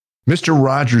Mr.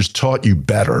 Rogers taught you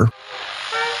better.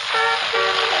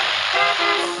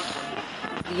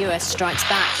 The U.S. strikes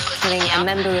back, killing a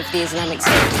member of the Islamic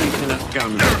State.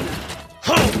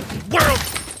 Whole world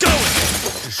going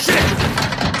to shit!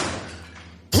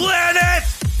 Planet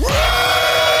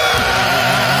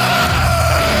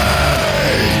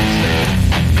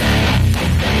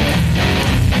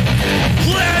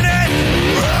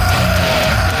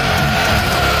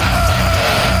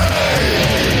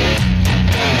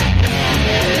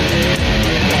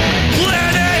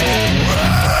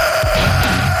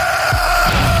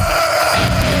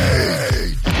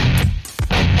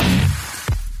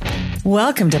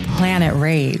Welcome to Planet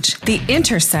Rage, the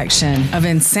intersection of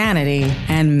insanity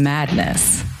and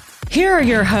madness. Here are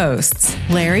your hosts,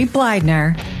 Larry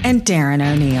Blydner and Darren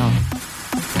O'Neill.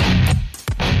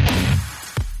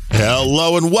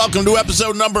 Hello and welcome to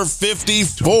episode number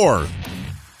 54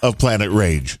 of Planet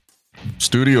Rage.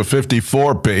 Studio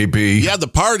 54, baby. Yeah, the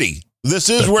party. This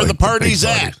is where the party's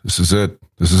at. This is it.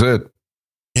 This is it.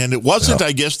 And it wasn't,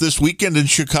 I guess, this weekend in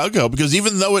Chicago, because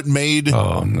even though it made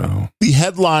the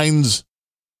headlines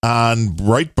on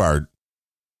Breitbart,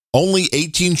 only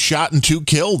 18 shot and 2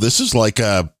 killed. This is like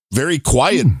a very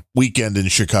quiet weekend in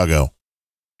Chicago.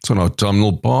 It's an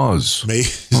autumnal pause. Maybe,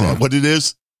 is that what it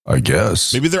is? I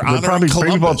guess. Maybe they're honoring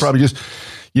Columbus. People probably just,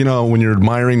 when you're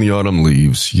admiring the autumn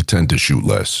leaves, you tend to shoot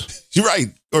less. You're right.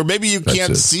 Or maybe you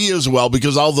can't see as well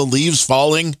because all the leaves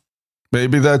falling.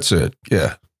 Maybe that's it.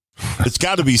 Yeah. It's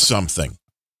got to be something.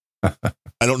 I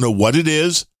don't know what it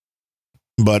is,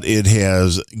 but it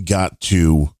has got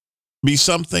to be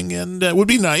something. And it would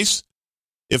be nice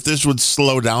if this would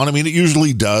slow down. I mean, it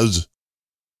usually does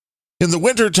in the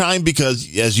wintertime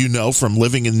because, as you know, from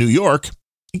living in New York,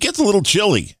 it gets a little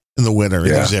chilly in the winter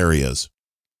in these areas.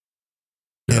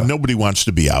 Yeah. And nobody wants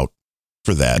to be out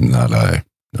for that. Not I.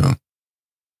 No.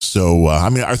 So,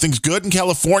 are things good in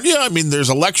California? I mean,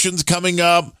 there's elections coming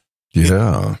up.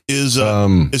 Yeah. Is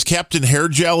Captain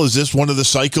Hairgel, is this one of the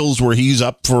cycles where he's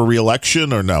up for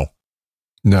re-election or no?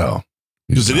 No.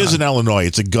 Because it is in Illinois.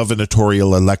 It's a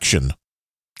gubernatorial election.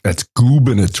 That's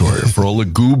gubernatorial for all the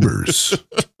goobers.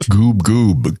 Goob.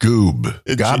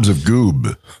 Gobs of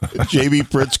goob. J.B.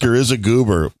 Pritzker is a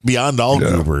goober, beyond all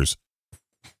goobers.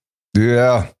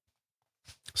 Yeah.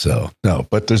 So, no,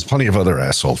 but there's plenty of other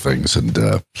asshole things. And,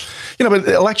 but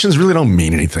elections really don't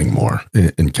mean anything more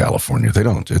in California. They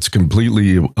don't. It's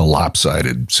completely a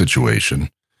lopsided situation.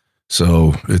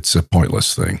 So it's a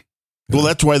pointless thing. Well,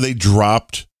 that's why they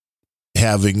dropped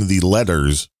having the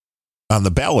letters on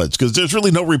the ballots, because there's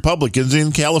really no Republicans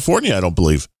in California, I don't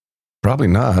believe. Probably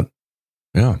not.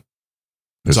 Yeah.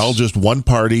 It's all just one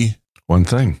party. One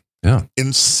thing. Yeah.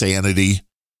 Insanity.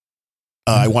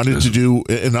 I wanted to do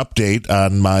an update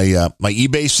on my my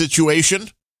eBay situation.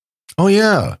 Oh,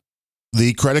 yeah.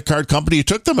 The credit card company, it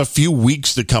took them a few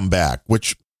weeks to come back,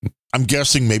 which I'm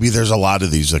guessing maybe there's a lot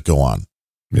of these that go on.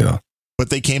 Yeah. But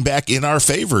they came back in our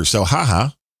favor. So,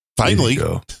 finally. There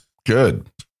you go. Good.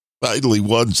 Finally,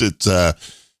 once it's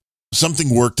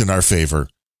something worked in our favor.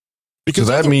 Because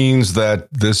that means that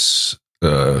this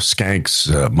skank's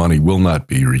money will not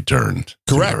be returned.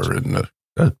 Correct.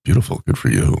 That's beautiful. Good for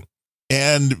you.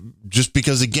 And just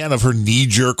because, again, of her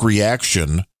knee-jerk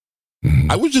reaction,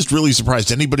 I was just really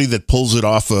surprised anybody that pulls it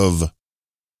off of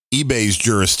eBay's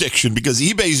jurisdiction, because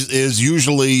eBay is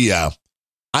usually,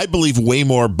 I believe, way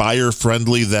more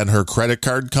buyer-friendly than her credit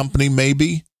card company may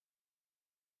be.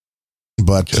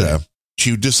 But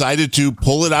she decided to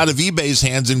pull it out of eBay's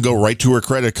hands and go right to her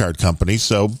credit card company.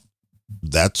 So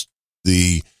that's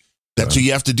what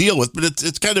you have to deal with. But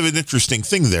it's kind of an interesting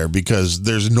thing there, because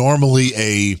there's normally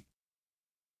a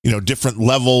different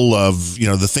level of,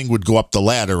 the thing would go up the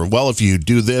ladder. Well, if you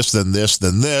do this, then this,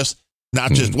 then this,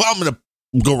 not just, I'm going to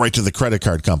go right to the credit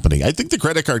card company. I think the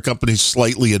credit card company's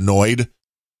slightly annoyed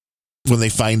when they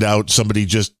find out somebody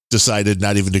just decided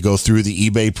not even to go through the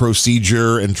eBay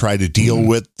procedure and try to deal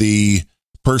with the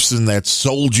person that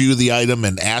sold you the item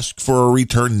and ask for a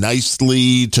return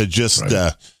nicely, to just,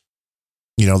 the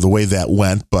way that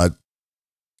went. But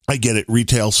I get it.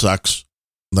 Retail sucks.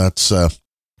 That's,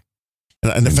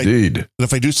 and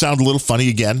if I do sound a little funny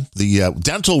again, the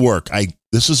dental work,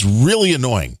 this is really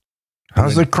annoying.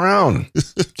 How's the crown?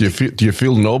 Do you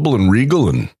feel noble and regal?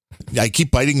 And I keep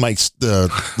biting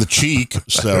the cheek,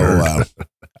 so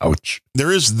ouch.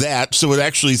 There is that. So it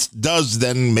actually does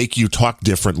then make you talk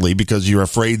differently, because you're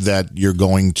afraid that you're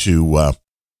going to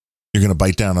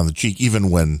bite down on the cheek even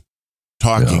when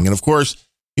talking. Yeah. And of course,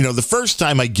 the first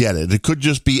time I get it, it could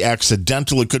just be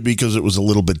accidental. It could be because it was a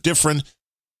little bit different.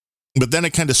 But then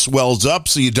it kind of swells up,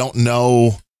 so you don't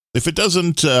know if it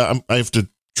doesn't. I have to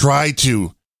try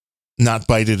to not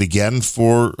bite it again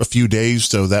for a few days.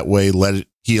 So that way, let it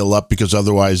heal up, because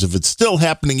otherwise, if it's still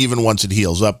happening, even once it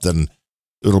heals up, then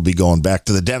it'll be going back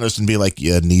to the dentist and be like,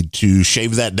 you need to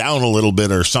shave that down a little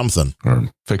bit or something. Or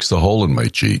fix the hole in my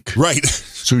cheek. Right.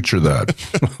 Suture that.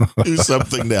 Do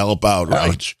something to help out. Right.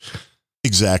 Ouch.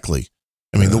 Exactly.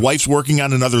 I mean, the wife's working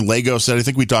on another Lego set. I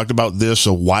think we talked about this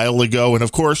a while ago. And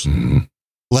of course,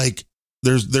 like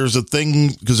there's a thing,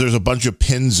 because there's a bunch of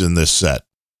pins in this set.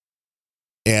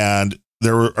 And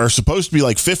there are supposed to be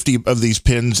like 50 of these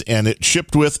pins, and it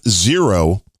shipped with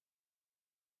 0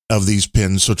 of these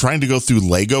pins. So trying to go through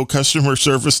Lego customer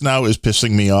service now is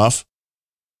pissing me off.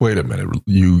 Wait a minute.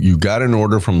 You got an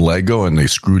order from Lego and they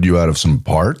screwed you out of some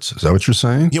parts? Is that what you're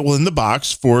saying? Yeah, well, in the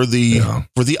box for the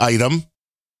item,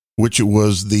 which it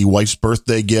was the wife's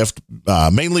birthday gift,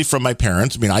 mainly from my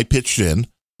parents. I mean, I pitched in,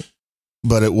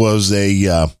 but it was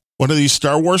a one of these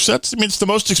Star Wars sets. I mean, it's the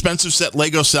most expensive set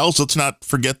Lego sells. Let's not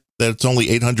forget that it's only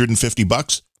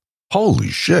 $850. Holy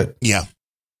shit. Yeah.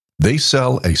 They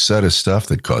sell a set of stuff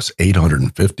that costs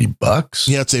 $850?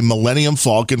 Yeah, it's a Millennium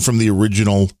Falcon from the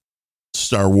original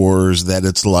Star Wars that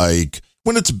it's like,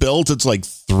 when it's built, it's like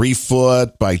 3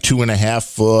 foot by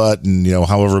 2.5 foot and,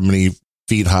 however many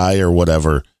feet high or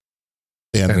whatever.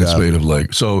 And it's made of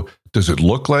Lego. So does it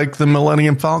look like the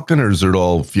Millennium Falcon, or is it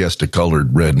all Fiesta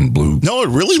colored red and blue? No, it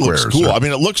really looks cool. I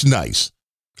mean, it looks nice.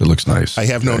 It looks nice. I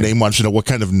have no name. Wants to know what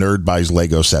kind of nerd buys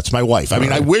Lego sets. My wife. I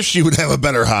mean, I wish she would have a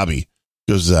better hobby,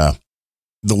 because the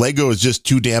Lego is just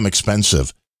too damn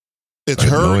expensive. It's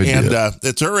her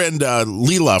and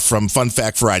Leela from Fun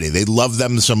Fact Friday. They love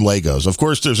them some Legos. Of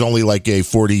course, there's only like a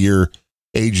 40-year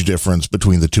age difference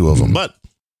between the two of them, but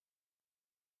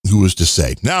who is to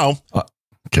say? Now,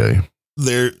 okay.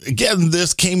 There again,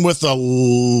 this came with a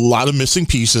lot of missing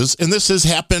pieces, and this has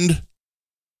happened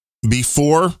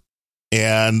before.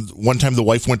 And one time the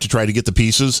wife went to try to get the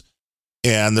pieces,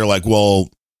 and they're like, well,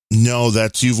 no,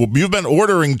 you've been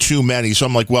ordering too many. So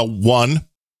I'm like, well, one,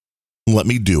 let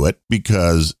me do it,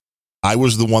 because I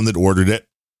was the one that ordered it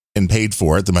and paid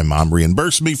for it. Then my mom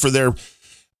reimbursed me for their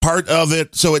part of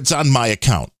it. So it's on my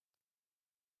account.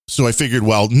 So I figured,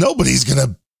 well, nobody's going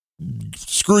to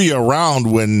screw you around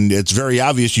when it's very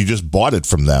obvious you just bought it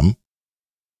from them.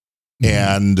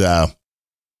 And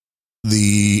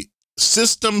the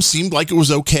system seemed like it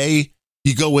was okay.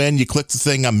 You go in, you click the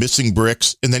thing, I'm missing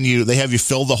bricks, and then they have you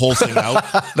fill the whole thing out.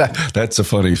 That's a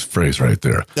funny phrase right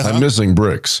there. I'm missing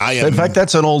bricks. In fact,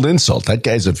 that's an old insult. That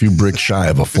guy's a few bricks shy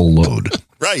of a full load.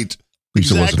 Right.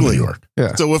 Exactly. New York.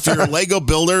 Yeah. So if you're a Lego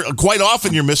builder, quite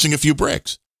often you're missing a few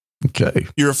bricks. Okay.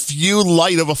 You're a few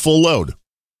light of a full load.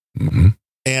 And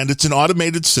it's an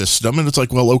automated system, and it's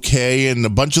like, well, okay. And a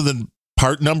bunch of the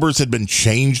part numbers had been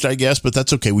changed, I guess, but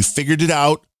that's okay. We figured it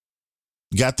out,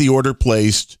 got the order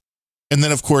placed. And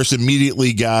then, of course,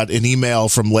 immediately got an email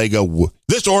from Lego.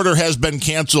 This order has been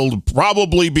canceled,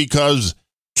 probably because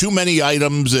too many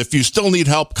items. If you still need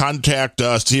help, contact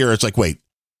us here. It's like, wait.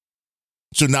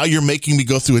 So now you're making me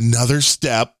go through another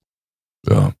step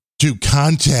to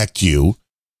contact you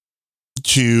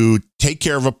to take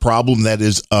care of a problem that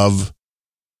is of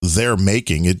their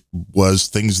making. It was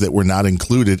things that were not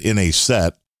included in a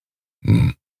set.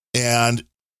 And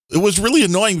it was really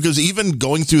annoying, because even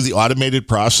going through the automated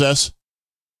process,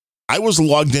 I was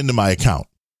logged into my account.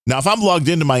 Now, if I'm logged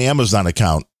into my Amazon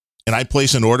account and I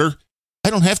place an order, I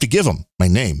don't have to give them my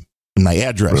name and my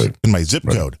address and my zip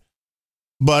code.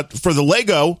 But for the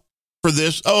Lego, for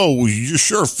this, you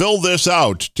sure fill this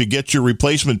out to get your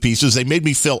replacement pieces. They made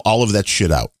me fill all of that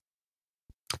shit out.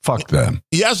 Fuck them.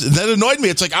 Yes, that annoyed me.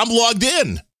 It's like, I'm logged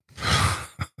in.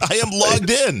 I am logged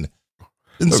in.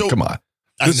 And so, come on.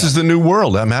 This is the new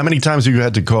world. I mean, how many times have you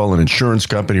had to call an insurance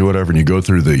company or whatever, and you go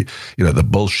through the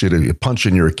bullshit, you punch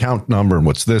in your account number and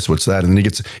what's this, what's that. And then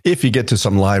if you get to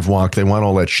some live walk, they want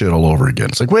all that shit all over again.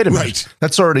 It's like, wait a minute. Right.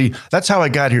 That's how I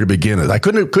got here to begin with. I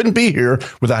couldn't be here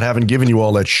without having given you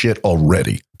all that shit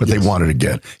already, but they want it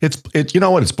again. It's you know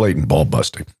what? It's blatant ball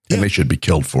busting, and they should be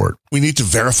killed for it. We need to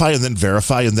verify and then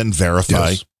verify and then verify.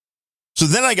 Yes. So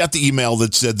then I got the email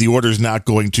that said the order's not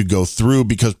going to go through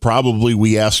because probably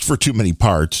we asked for too many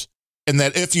parts, and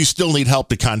that if you still need help,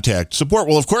 to contact support.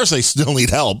 Well, of course I still need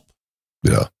help.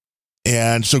 Yeah.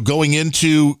 And so going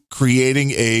into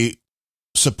creating a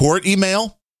support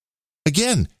email,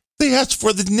 again, they asked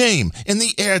for the name and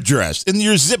the address and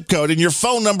your zip code and your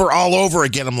phone number all over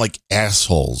again. I'm like,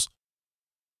 assholes.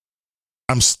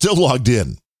 I'm still logged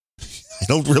in. I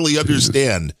don't really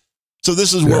understand. So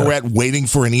this is where we're at, waiting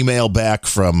for an email back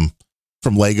from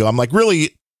Lego. I'm like,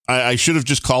 really, I should have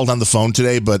just called on the phone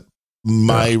today, but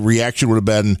my reaction would have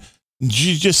been,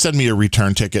 just send me a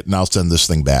return ticket and I'll send this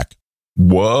thing back.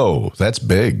 Whoa, that's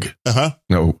big. Uh-huh.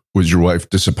 No, was your wife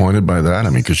disappointed by that? I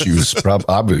mean, because she was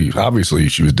obviously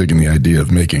she was digging the idea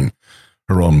of making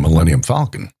her own Millennium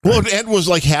Falcon. Right? Well, Ed was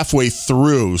like halfway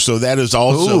through, so that is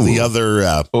also the other.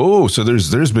 So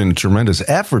there's been tremendous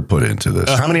effort put into this.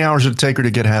 How many hours did it take her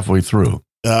to get halfway through?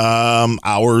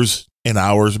 Hours and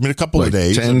hours. I mean, a couple of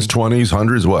days. 10s, 20s,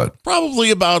 100s, what?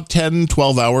 Probably about 10,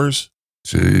 12 hours.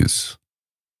 Jeez.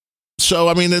 So,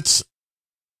 I mean, it's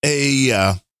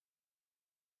a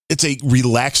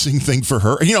relaxing thing for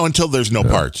her, until there's no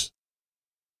parts.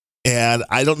 And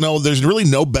I don't know, there's really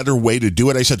no better way to do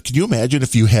it. I said, can you imagine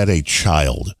if you had a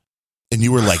child and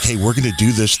you were like, hey, we're going to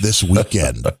do this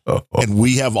weekend and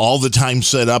we have all the time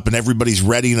set up and everybody's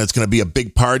ready and it's going to be a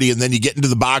big party. And then you get into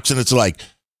the box and it's like,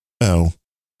 oh,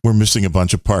 we're missing a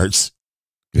bunch of parts.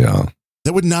 Yeah.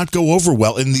 That would not go over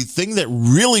well. And the thing that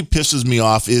really pisses me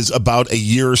off is about a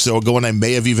year or so ago, and I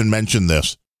may have even mentioned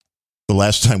this the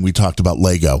last time we talked about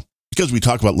Lego, because we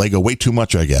talked about Lego way too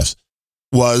much, I guess,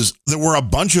 was there were a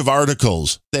bunch of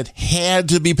articles that had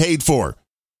to be paid for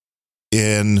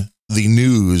in the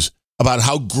news about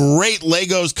how great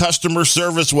Lego's customer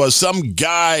service was. Some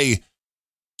guy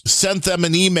sent them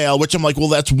an email, which I'm like, well,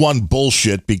 that's one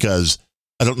bullshit, because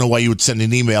I don't know why you would send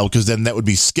an email, because then that would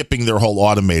be skipping their whole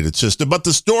automated system. But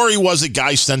the story was a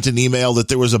guy sent an email that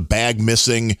there was a bag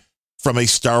missing from a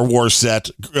Star Wars set,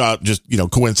 just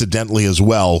coincidentally as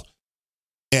well.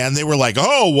 And they were like,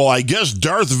 oh, well, I guess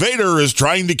Darth Vader is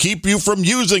trying to keep you from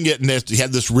using it. And he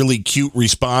had this really cute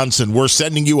response, and we're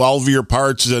sending you all of your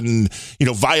parts and,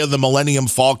 via the Millennium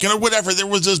Falcon or whatever. There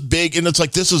was this big, and it's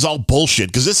like, this is all bullshit,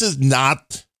 because this is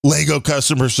not Lego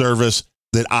customer service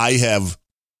that I have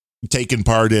taken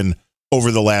part in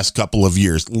over the last couple of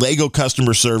years. Lego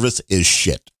customer service is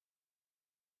shit.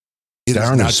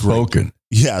 Darren has spoken.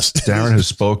 Yes. Darren has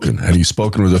spoken, and he's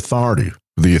spoken with authority,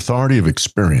 the authority of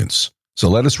experience. So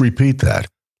let us repeat that.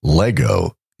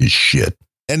 Lego is shit.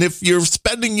 And if you're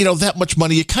spending, that much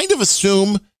money, you kind of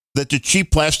assume that the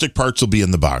cheap plastic parts will be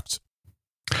in the box.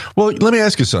 Well, let me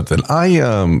ask you something.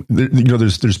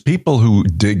 There's people who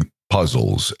dig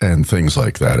puzzles and things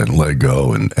like that in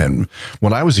Lego. And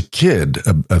when I was a kid,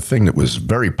 a thing that was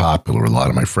very popular with a lot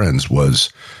of my friends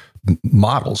was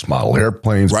model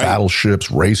airplanes, right, battleships,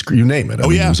 race, you name it. I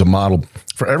mean, it was a model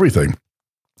for everything.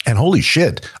 And holy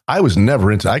shit, I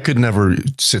could never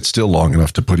sit still long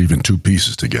enough to put even two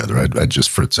pieces together. I'd just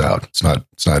fritz out. It's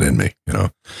not in me,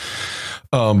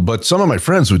 But some of my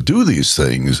friends would do these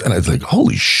things, and I'd think,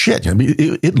 holy shit. I mean,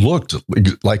 it looked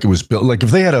like it was built, like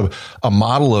if they had a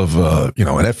model of, an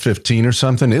F-15 or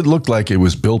something, it looked like it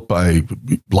was built by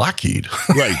Lockheed.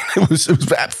 Right. It was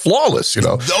flawless, and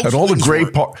all the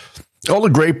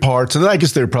great parts. And then I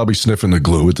guess they were probably sniffing the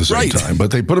glue at the same time, but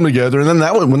they put them together. And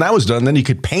then when that was done, then you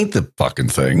could paint the fucking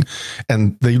thing,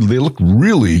 and they looked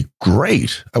really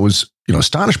great. I was,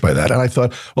 astonished by that. And I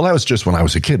thought, well, that was just when I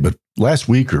was a kid, but last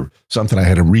week or something, I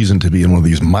had a reason to be in one of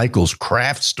these Michael's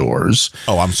craft stores.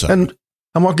 Oh, I'm sorry. And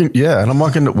I'm walking.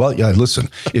 Well, yeah, listen,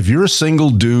 if you're a single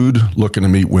dude looking to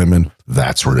meet women,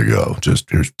 that's where to go. Just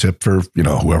here's a tip for,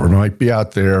 whoever might be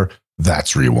out there.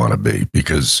 That's where you want to be,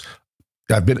 because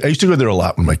I used to go there a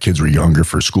lot when my kids were younger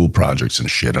for school projects and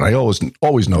shit. And I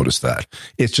always noticed that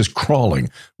it's just crawling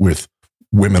with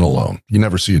women alone. You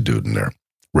never see a dude in there,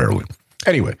 rarely.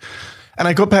 Anyway, and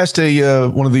I go past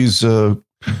one of these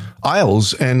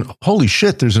aisles, and holy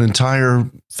shit, there's an entire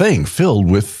thing filled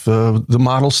with the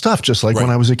model stuff, just like when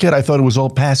I was a kid. I thought it was all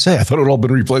passé. I thought it had all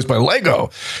been replaced by Lego.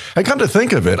 And come to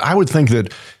think of it, I would think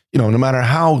that, no matter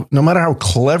how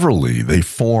cleverly they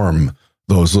form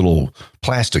those little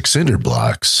plastic cinder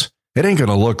blocks, it ain't going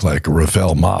to look like a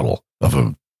Rafale model of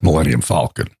a Millennium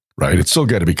Falcon, right? It's still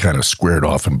got to be kind of squared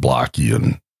off and blocky,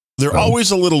 and they're always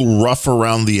a little rough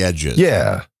around the edges.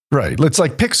 Yeah, right. It's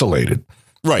like pixelated.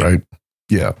 Right?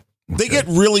 Yeah. They get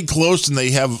really close, and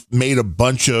they have made a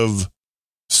bunch of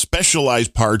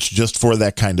specialized parts just for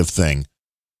that kind of thing.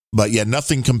 But yeah,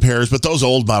 nothing compares. But those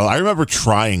old models, I remember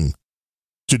trying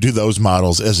to do those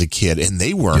models as a kid, and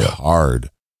they were hard.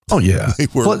 Oh yeah, they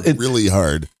were really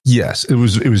hard. Yes, it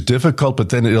was difficult, but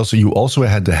then you also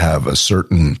had to have a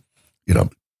certain,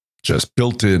 just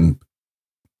built-in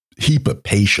heap of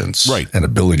patience, and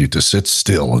ability to sit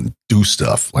still and do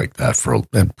stuff like that.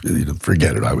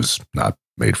 Forget it. I was not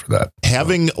made for that.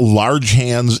 Having large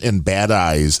hands and bad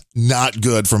eyes, not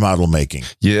good for model making.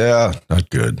 Yeah, not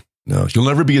good. No, you'll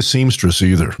never be a seamstress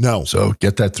either. No. So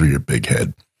get that through your big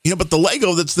head. But the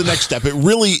Lego, that's the next step. It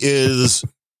really is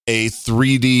a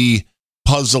 3D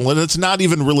puzzle, and it's not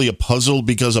even really a puzzle,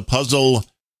 because a puzzle,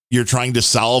 you're trying to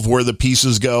solve where the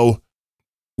pieces go.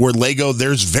 Where Lego,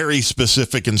 there's very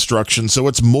specific instructions, so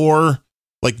it's more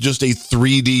like just a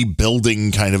 3D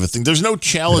building kind of a thing. There's no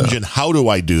challenge in how do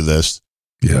I do this.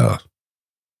 Yeah.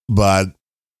 But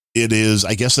it is,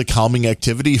 I guess, a calming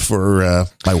activity for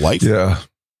my wife. Yeah.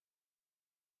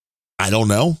 I don't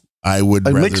know. I would.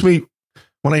 It makes me,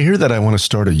 when I hear that, I want to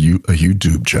start a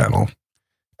YouTube channel,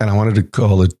 and I want to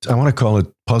call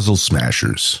it Puzzle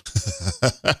Smashers.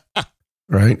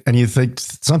 Right. And you think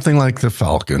something like the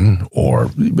Falcon or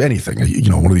anything,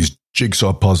 one of these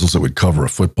jigsaw puzzles that would cover a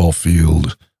football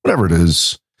field, whatever it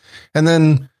is. And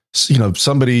then,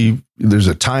 there's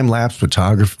a time-lapse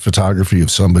photography of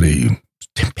somebody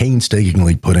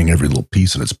painstakingly putting every little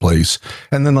piece in its place.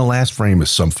 And then the last frame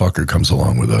is some fucker comes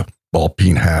along with a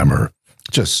ball-peen hammer,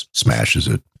 just smashes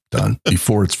it, done,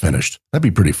 before it's finished. That'd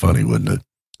be pretty funny, wouldn't it?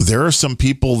 There are some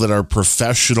people that are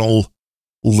professional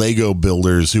Lego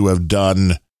builders who have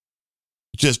done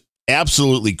just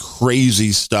absolutely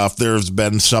crazy stuff. There's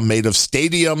been some made of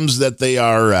stadiums that they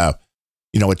are, a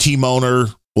team owner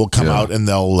will come out and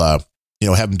they'll, have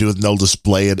them do it and they'll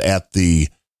display it at the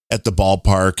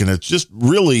ballpark. And it's just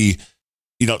really,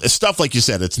 it's stuff like you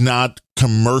said, it's not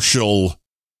commercial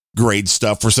grade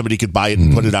stuff where somebody could buy it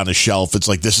and put it on a shelf. It's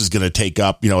like, this is going to take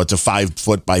up, it's a 5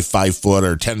 foot by 5 foot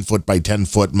or 10 foot by 10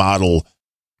 foot model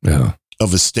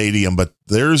of a stadium. But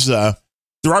there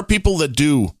are people that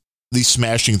do these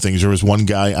smashing things. There was one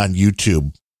guy on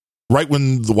YouTube right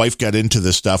when the wife got into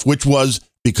this stuff, which was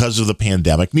because of the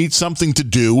pandemic, needs something to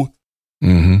do.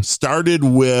 Started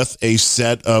with a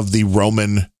set of the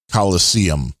Roman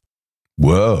Colosseum.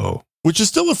 Whoa. Which is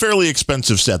still a fairly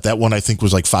expensive set. That one I think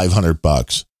was like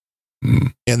 $500.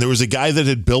 And there was a guy that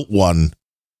had built one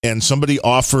and somebody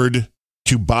offered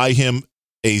to buy him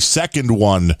a second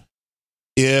one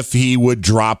if he would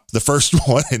drop the first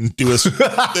one and do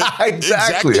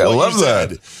exactly. I love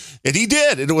that. And he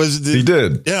did. He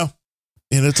did. Yeah.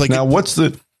 And it's like, now what's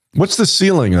the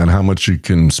ceiling on how much you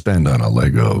can spend on a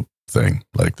Lego thing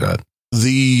like that?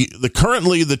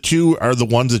 Currently the two are the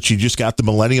ones that she just got, the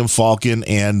Millennium Falcon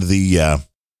and the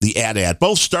AT-AT,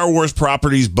 both Star Wars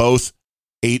properties, both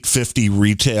 $850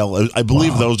 retail. I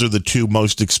believe those are the two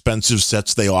most expensive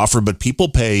sets they offer, but people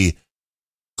pay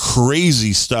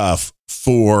crazy stuff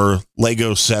for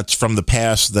Lego sets from the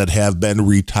past that have been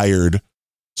retired.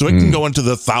 So it can go into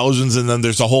the thousands. And then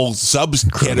there's a whole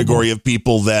subcategory of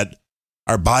people that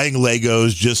are buying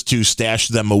Legos just to stash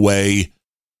them away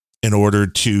in order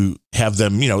to have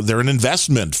them, they're an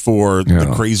investment for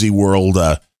the crazy world.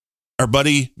 Our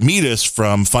buddy Metis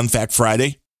from Fun Fact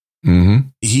Friday,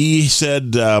 he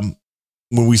said when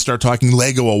we started talking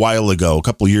Lego a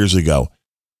couple years ago,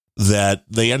 that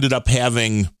they ended up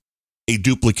having a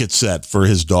duplicate set for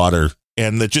his daughter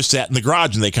and that just sat in the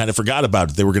garage and they kind of forgot about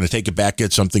it. They were going to take it back,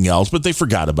 get something else, but they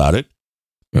forgot about it.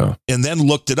 Yeah. And then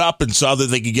looked it up and saw that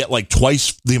they could get like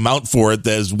twice the amount for it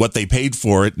as what they paid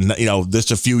for it. And, this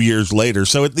a few years later.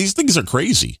 So these things are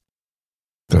crazy.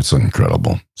 That's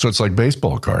incredible. So it's like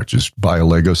baseball cards. Just buy a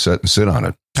Lego set and sit on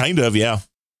it. Kind of. Yeah.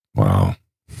 Wow.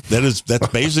 That's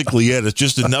basically it. It's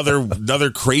just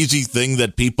another crazy thing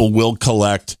that people will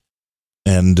collect.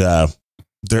 And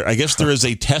I guess there is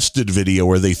a tested video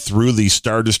where they threw the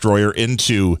Star Destroyer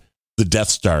into the Death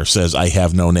Star, says I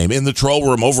have no name, in the troll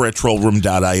room over at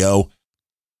trollroom.io.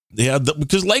 Yeah,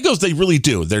 because Legos, they really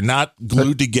do. They're not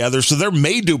glued together, so they're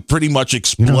made to pretty much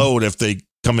explode if they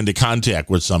come into contact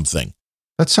with something.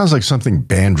 That sounds like something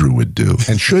Bandrew would do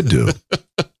and should do.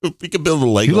 We could build a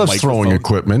Lego. He loves throwing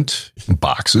equipment in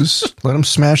boxes. Let him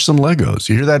smash some Legos.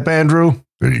 You hear that, Bandrew?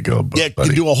 There you go. Yeah, buddy.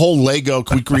 Can do a whole Lego.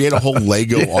 Can we create a whole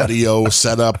Lego audio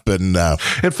setup? And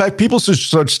in fact, people should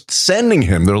start sending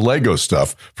him their Lego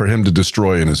stuff for him to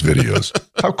destroy in his videos.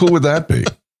 How cool would that be?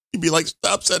 He'd be like,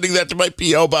 stop sending that to my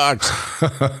P.O. box.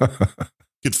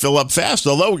 Could fill up fast.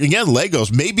 Although, again,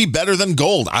 Legos may be better than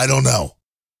gold. I don't know.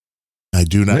 I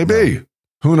do not Maybe. know.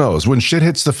 Who knows? When shit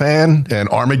hits the fan and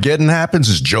Armageddon happens,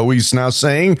 as Joey's now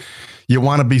saying, you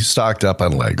want to be stocked up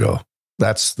on Lego.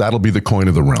 That'll be the coin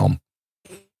of the realm.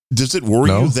 Does it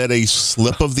worry you that a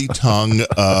slip of the tongue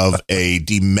of a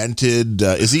demented,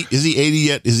 is he 80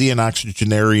 yet? Is he an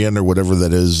octogenarian or whatever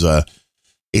that is,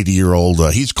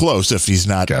 80-year-old? He's close if he's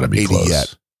not 80 close.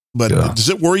 Yet. But does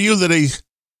it worry you that a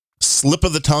slip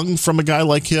of the tongue from a guy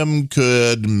like him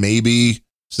could maybe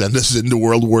send us into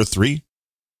World War III?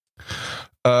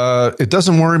 It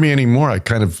doesn't worry me anymore. I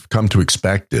kind of come to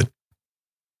expect it.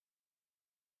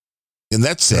 And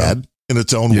that's sad in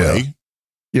its own way.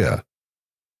 Yeah.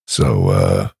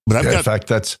 So, but in fact,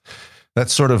 that's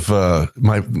sort of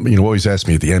always ask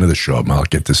me at the end of the show, I'll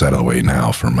get this out of the way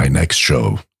now for my next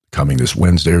show coming this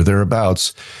Wednesday or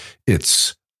thereabouts.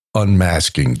 It's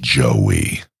Unmasking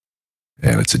Joey.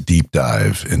 and it's a deep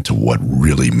dive into what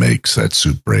really makes that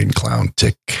soup brain clown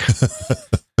tick.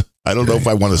 I don't know if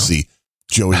I want to see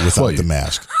Joey without the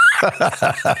mask.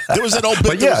 There was an old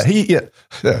bit.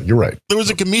 But you're right. There was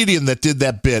a comedian that did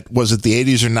that bit. Was it the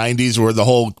 80s or 90s where the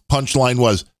whole punchline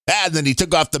was, and then he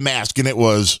took off the mask and it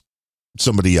was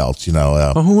somebody else, you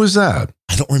know. Who was that?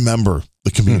 I don't remember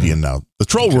the comedian now. The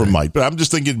troll room might, but I'm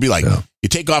just thinking it'd be like, you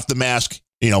take off the mask,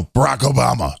 you know, Barack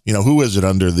Obama, you know, who is it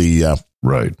under the,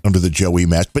 under the Joey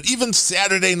mask? But even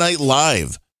Saturday Night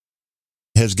Live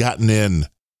has gotten in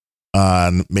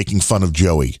on making fun of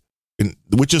Joey,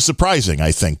 which is surprising,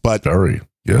 I think, but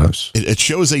it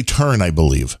shows a turn, I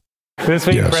believe. This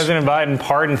week, President Biden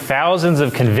pardoned thousands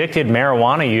of convicted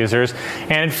marijuana users,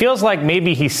 and it feels like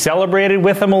maybe he celebrated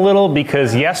with them a little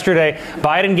because yesterday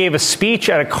Biden gave a speech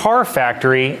at a car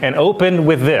factory and opened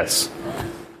with this.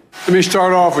 Let me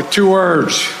start off with 2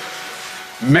 words.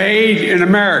 Made in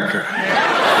America.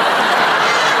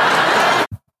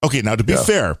 Okay, now to be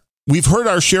fair, we've heard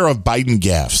our share of Biden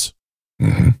gaffes.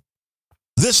 Mm-hmm.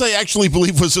 This I actually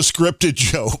believe was a scripted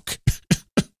joke.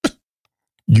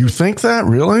 You think that,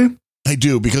 really? I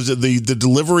do, because the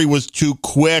delivery was too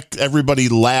quick. Everybody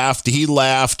laughed. He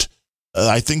laughed.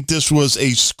 I think this was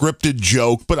a scripted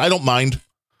joke, but I don't mind.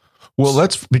 Well,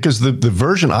 that's because the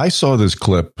version I saw this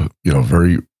clip, you know,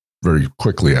 very, very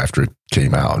quickly after it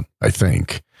came out, I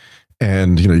think.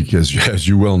 And, you know, as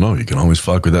you well know, you can always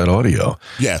fuck with that audio.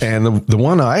 Yes. And the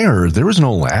one I heard, there was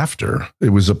no laughter. It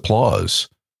was applause.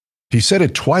 He said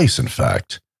it twice, in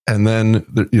fact. And then,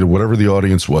 you know, whatever the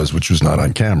audience was, which was not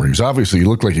on camera, he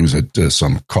looked like he was at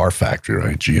some car factory,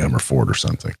 right? GM or Ford or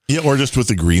something. Yeah, or just with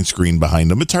the green screen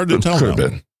behind him. It's hard to tell. Could have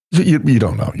been. You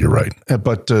don't know. You're right.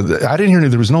 But I didn't hear any.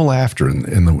 There was no laughter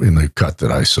in the cut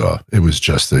that I saw. It was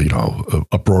just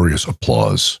uproarious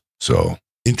applause. So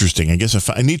interesting. I guess if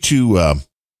I need to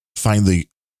find the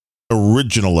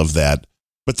original of that,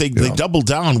 but they double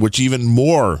down, which even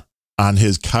more on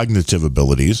his cognitive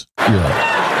abilities.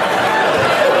 Yeah.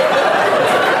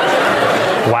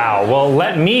 Wow. Well,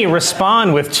 let me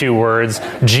respond with 2 words.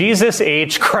 Jesus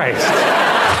H. Christ.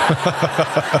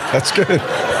 That's good.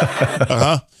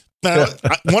 Now,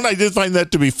 one, I did find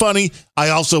that to be funny. I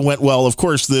also went, well, of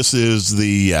course, this is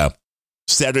the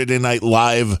Saturday Night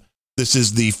Live. This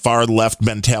is the far left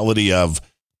mentality of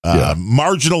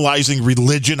marginalizing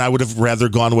religion. I would have rather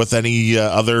gone with any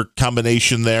other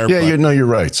combination there. Yeah, you're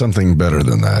right. Something better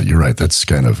than that. You're right. That's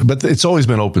kind of, but it's always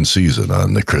been open season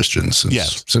on the Christians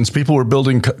since people were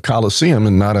building Colosseum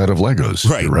and not out of Legos.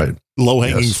 Right. You're right.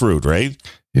 Low-hanging fruit, right?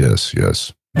 Yes.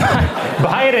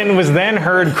 Biden was then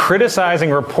heard criticizing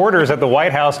reporters at the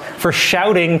White House for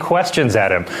shouting questions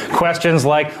at him. Questions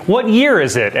like, what year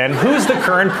is it? And who's the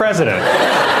current president?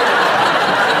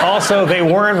 Also, they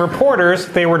weren't reporters,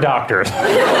 they were doctors. So,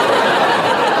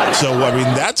 I mean,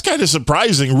 that's kind of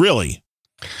surprising, really.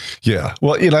 Yeah.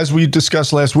 Well, as we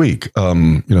discussed last week,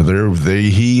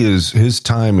 his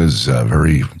time is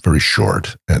very, very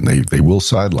short, and they will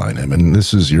sideline him. And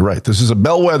you're right. This is a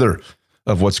bellwether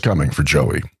of what's coming for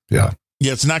Joey. Yeah.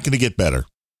 Yeah, it's not going to get better.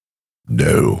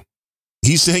 No.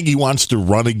 He's saying he wants to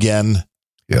run again.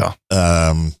 Yeah.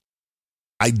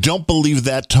 I don't believe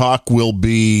that talk will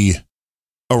be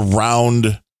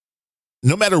around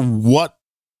no matter what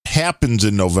happens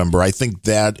in November. I think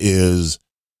that is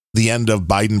the end of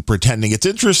Biden pretending. It's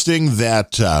interesting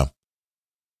that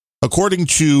according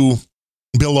to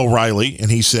Bill O'Reilly,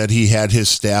 and he said he had his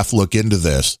staff look into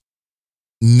this,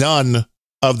 none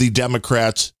of the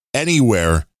Democrats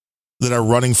anywhere that are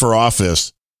running for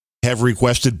office have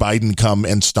requested Biden come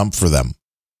and stump for them.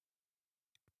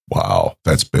 Wow,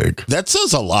 that's big. That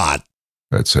says a lot.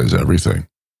 That says everything.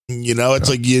 You know, it's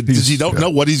like you don't know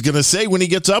what he's going to say when he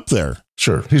gets up there.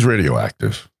 Sure, he's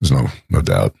radioactive. There's no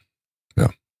doubt. Yeah,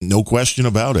 no question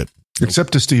about it.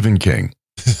 Except to Stephen King.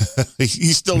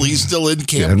 he's still in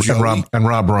camp. And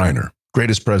Rob Reiner,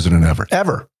 greatest president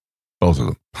ever. Both of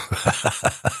them.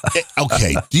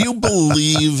 Okay. Do you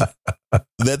believe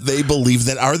that they believe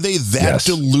that? Are they that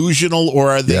delusional, or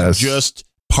are they just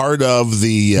part of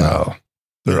the... No,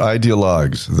 they're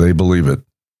ideologues. They believe it.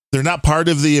 They're not part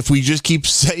of the, if we just keep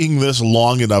saying this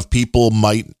long enough, people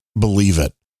might believe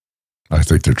it. I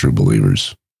think they're true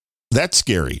believers. That's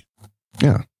scary.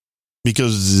 Yeah.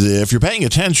 Because if you're paying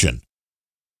attention,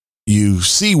 you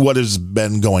see what has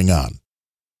been going on.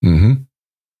 Mm-hmm.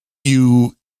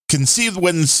 You can see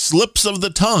when slips of the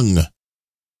tongue,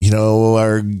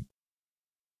 are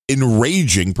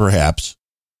enraging, perhaps,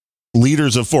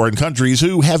 leaders of foreign countries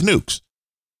who have nukes.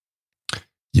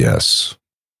 Yes.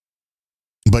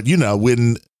 But, in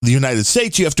the United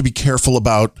States, you have to be careful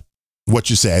about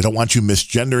what you say. I don't want you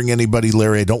misgendering anybody,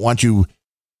 Larry. I don't want you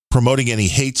promoting any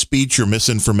hate speech or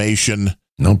misinformation.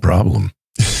 No problem.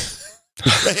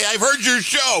 Hey, I've heard your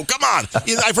show. Come on.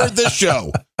 I've heard this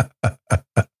show.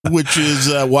 Which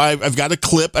is why I've got a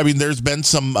clip. I mean, there's been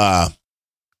some,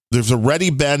 there's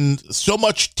already been so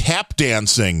much tap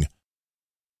dancing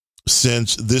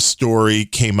since this story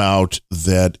came out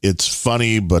that it's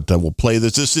funny, but we'll play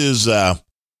this. This is, I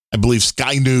believe,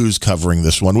 Sky News covering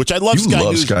this one, which I love. You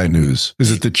love Sky News.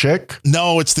 Is it the chick?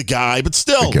 No, it's the guy, but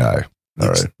still. The guy. All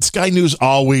right. Sky News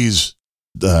always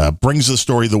brings the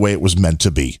story the way it was meant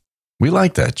to be. We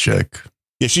like that chick.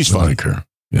 Yeah, she's I funny. like her.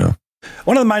 Yeah.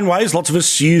 One of the main ways lots of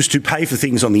us use to pay for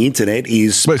things on the internet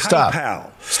is PayPal.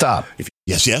 Stop.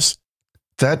 Yes.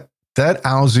 That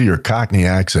Aussie or Cockney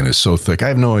accent is so thick. I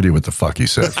have no idea what the fuck he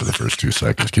said for the first 2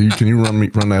 seconds. Can you run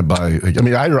that by? I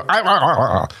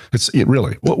mean,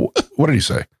 really. What did he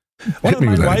say? One of the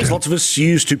main ways lots of us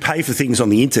use to pay for things on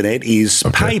the internet is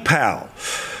PayPal.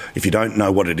 If you don't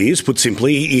know what it is, put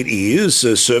simply, it is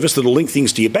a service that will link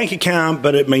things to your bank account,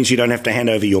 but it means you don't have to hand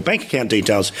over your bank account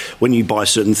details when you buy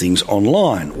certain things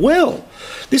online. Well,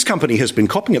 this company has been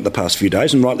copying it the past few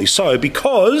days, and rightly so,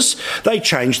 because they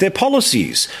changed their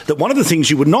policies. That one of the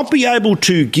things you would not be able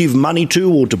to give money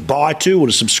to or to buy to or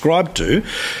to subscribe to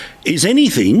is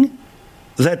anything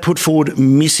that put forward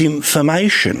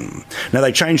misinformation. Now,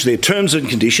 they changed their terms and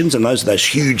conditions, and those are those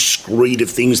huge screed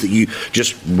of things that you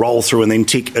just roll through and then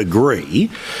tick agree.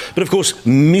 But, of course,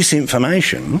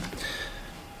 misinformation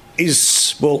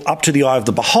is, well, up to the eye of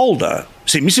the beholder.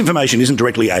 See, misinformation isn't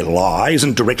directly a lie,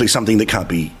 isn't directly something that can't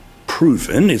be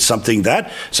proven. It's something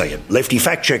that, say, a lefty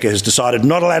fact checker has decided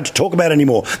not allowed to talk about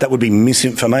anymore. That would be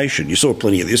misinformation. You saw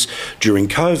plenty of this during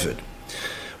COVID.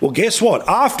 Well, guess what?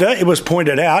 After it was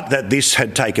pointed out that this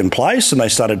had taken place and they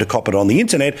started to cop it on the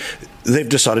internet, they've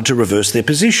decided to reverse their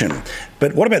position.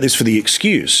 But what about this for the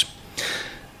excuse?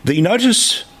 The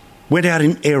notice went out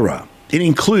in error. It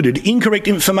included incorrect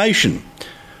information.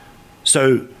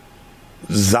 So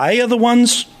they are the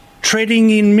ones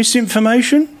treading in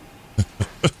misinformation?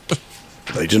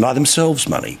 They deny themselves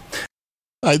money.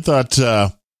 I thought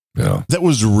that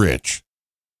was rich.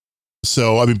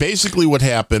 So, I mean, basically what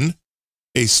happened,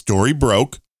 a story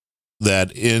broke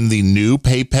that in the new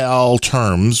PayPal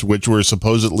terms, which were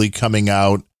supposedly coming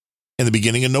out in the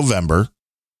beginning of November,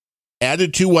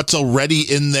 added to what's already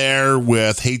in there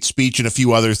with hate speech and a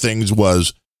few other things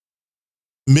was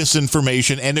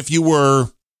misinformation. And if you were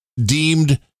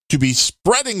deemed to be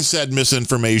spreading said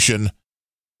misinformation,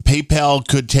 PayPal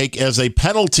could take as a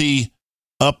penalty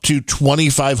up to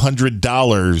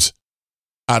 $2,500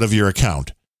 out of your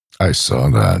account. I saw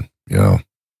that. Yeah.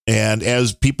 And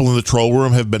as people in the troll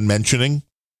room have been mentioning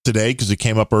today, because it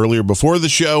came up earlier before the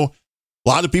show, a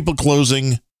lot of people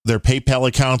closing their PayPal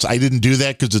accounts. I didn't do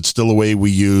that because it's still a way we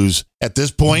use at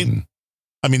this point. Mm-hmm.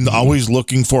 I mean, always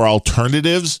looking for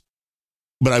alternatives.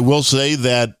 But I will say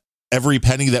that every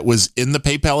penny that was in the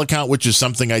PayPal account, which is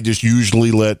something I just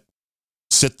usually let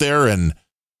sit there and,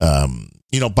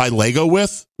 buy Lego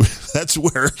with. That's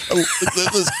where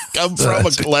this come from.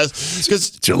 Because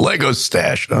it's your Lego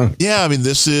stash, huh? Yeah, I mean,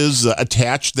 this is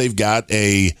attached. They've got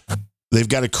a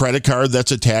credit card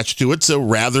that's attached to it. So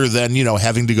rather than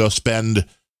having to go spend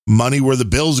money where the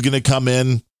bill's going to come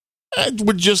in, I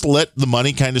would just let the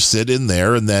money kind of sit in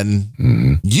there and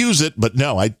then use it. But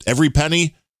no, every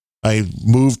penny I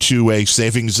moved to a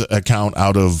savings account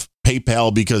out of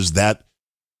PayPal because that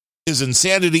is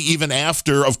insanity. Even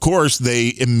after, of course,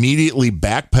 they immediately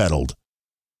backpedaled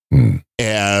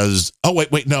as,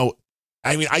 no.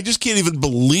 I mean, I just can't even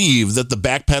believe that the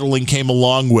backpedaling came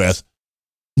along with,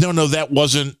 no, that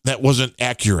wasn't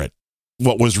accurate.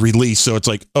 What was released. So it's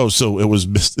like, so it was,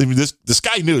 the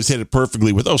Sky News hit it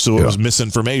perfectly with, it was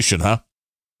misinformation, huh?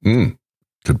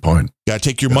 Good point. Got to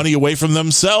take your money away from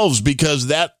themselves because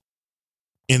that,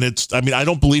 I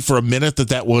don't believe for a minute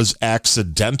that was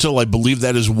accidental. I believe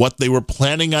that is what they were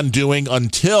planning on doing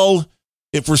until,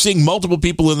 if we're seeing multiple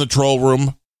people in the troll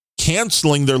room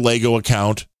canceling their Lego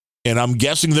account, and I'm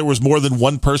guessing there was more than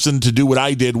one person to do what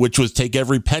I did, which was take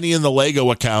every penny in the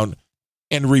Lego account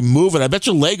and remove it. I bet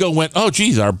you Lego went, oh,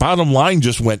 geez, our bottom line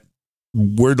just went,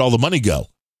 where'd all the money go?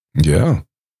 Yeah.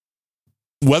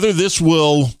 Whether this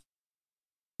will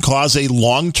cause a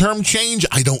long-term change,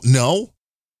 I don't know.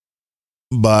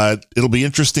 But it'll be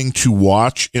interesting to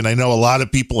watch. And I know a lot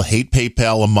of people hate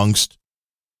PayPal amongst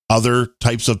other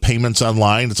types of payments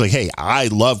online. It's like, hey, I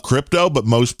love crypto, but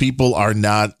most people are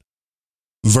not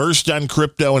versed on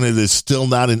crypto, and it is still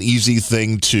not an easy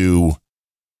thing to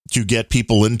get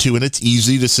people into. And it's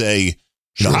easy to say,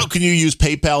 how can you use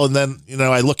PayPal? And then,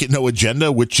 I look at No Agenda,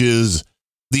 which is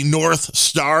the North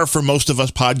Star for most of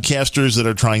us podcasters that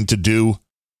are trying to do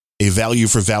a value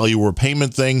for value or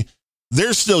payment thing,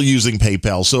 they're still using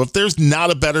PayPal. So if there's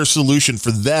not a better solution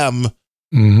for them,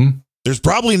 there's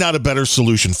probably not a better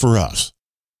solution for us.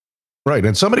 Right.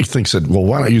 And somebody thinks that, well,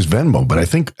 why not use Venmo? But I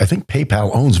think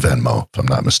PayPal owns Venmo, if I'm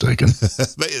not mistaken.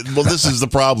 Well, this is the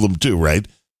problem too, right?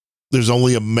 There's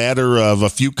only a matter of a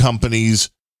few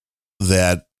companies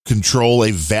that control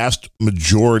a vast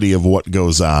majority of what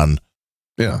goes on.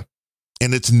 Yeah.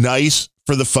 And it's nice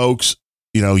for the folks,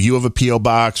 you know, you have a P.O.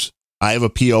 box, I have a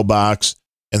P.O. box,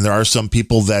 and there are some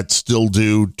people that still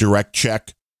do direct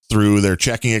check through their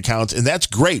checking accounts. And that's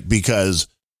great because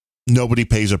nobody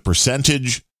pays a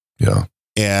percentage. Yeah.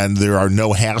 And there are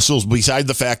no hassles beside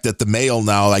the fact that the mail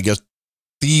now, I guess,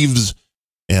 thieves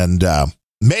and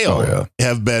mail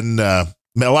have been, a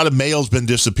lot of mail's been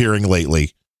disappearing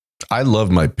lately. I love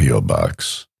my P.O.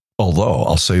 box. Although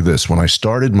I'll say this, when I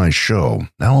started my show,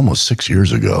 now almost 6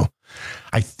 years ago,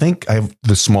 I think I have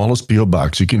the smallest P.O.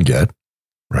 box you can get,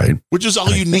 right? Which is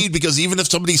all you need, because even if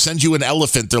somebody sends you an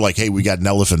elephant, they're like, hey, we got an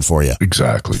elephant for you.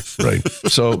 Exactly. Right.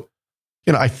 So,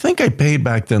 you know, I think I paid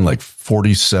back then like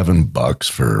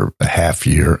 $47 for a half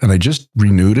year, and I just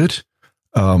renewed it.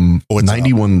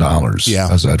 $91. Yeah.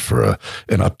 How's that for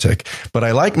an uptick? But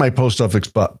I like my post office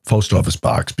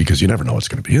box because you never know what's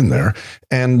going to be in there.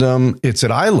 And it's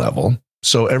at eye level.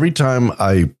 So every time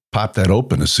I pop that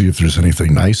open to see if there's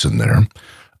anything nice in there,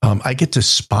 I get to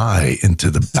spy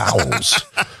into the bowels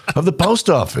of the post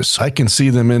office. I can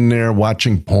see them in there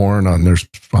watching porn on their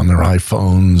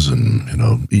iPhones and, you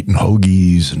know, eating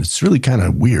hoagies. And it's really kind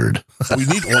of weird.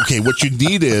 What you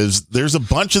need is there's a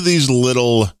bunch of these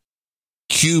little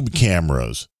cube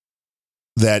cameras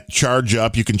that charge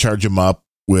up. You can charge them up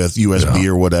with USB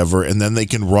or whatever, and then they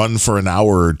can run for an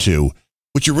hour or two.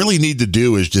 What you really need to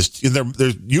do is just,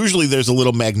 there's a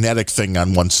little magnetic thing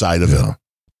on one side of it.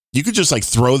 You could just like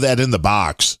throw that in the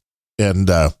box, and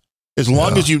as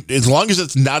long as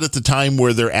it's not at the time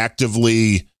where they're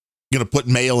actively going to put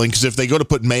mail in, because if they go to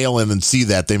put mail in and see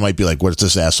that, they might be like, what's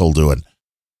this asshole doing?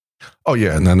 Oh,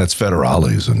 yeah. And then that's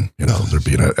federales, and, you know, there'd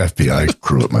be an FBI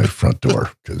crew at my front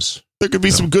door, because there could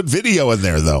be some good video in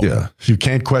there, though. Yeah. If you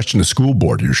can't question the school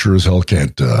board, you sure as hell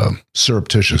can't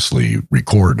surreptitiously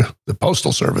record the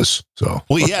Postal Service. So,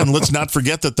 well, yeah. And let's not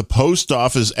forget that the post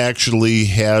office actually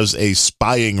has a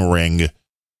spying ring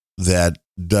that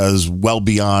does well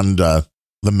beyond the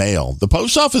mail. The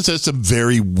post office has some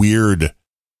very weird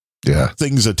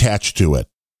things attached to it.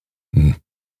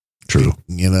 True.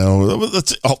 You know,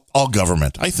 that's all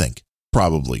government, I think,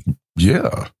 probably.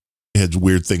 Yeah. It has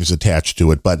weird things attached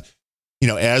to it. But, you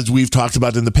know, as we've talked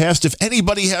about in the past, if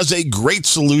anybody has a great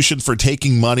solution for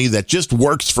taking money that just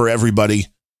works for everybody,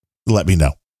 let me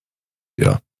know.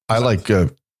 Yeah. I like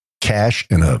cash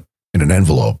in an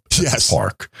envelope at the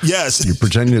park. Yes. You're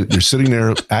pretending you're sitting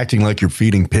there acting like you're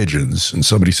feeding pigeons, and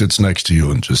somebody sits next to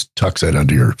you and just tucks that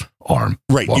under your arm.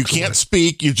 Right. You can't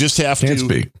speak. You just have to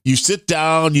speak. You sit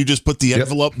down, you just put the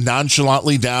envelope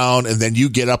nonchalantly down, and then you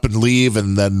get up and leave,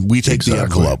 and then we take the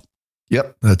envelope.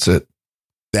 Yep. That's it.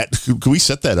 Can we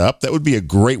set that up? That would be a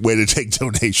great way to take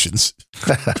donations.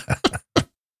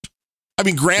 I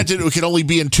mean, granted, it can only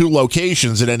be in 2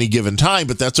 locations at any given time,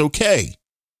 but that's okay.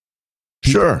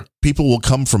 Sure. People will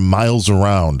come from miles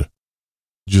around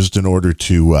just in order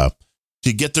to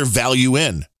get their value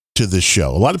in to this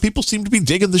show. A lot of people seem to be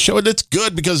digging the show, and it's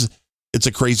good because it's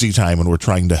a crazy time and we're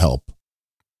trying to help.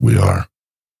 We are.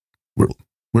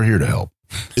 We're here to help.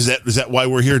 Is that why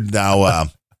we're here now?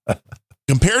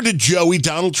 Compared to Joey,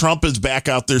 Donald Trump is back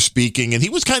out there speaking, and he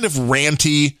was kind of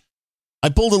ranty. I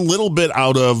pulled a little bit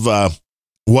out of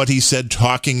what he said,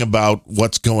 talking about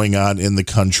what's going on in the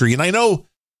country. And I know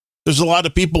there's a lot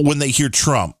of people when they hear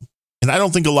Trump, and I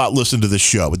don't think a lot listen to this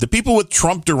show, but the people with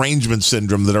Trump derangement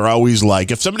syndrome that are always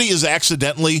like, if somebody is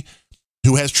accidentally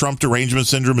who has Trump derangement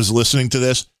syndrome is listening to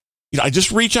this, you know, I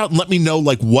just reach out and let me know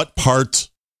like what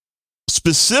parts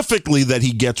specifically that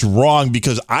he gets wrong,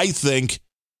 because I think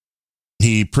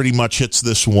he pretty much hits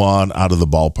this one out of the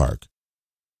ballpark.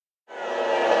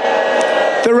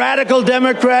 The radical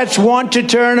Democrats want to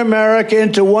turn America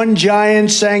into one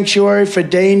giant sanctuary for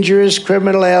dangerous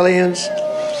criminal aliens.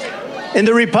 In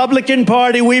the Republican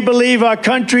Party, we believe our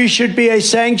country should be a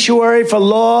sanctuary for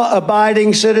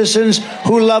law-abiding citizens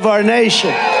who love our nation.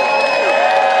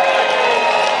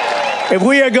 If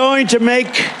we are going to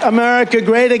make America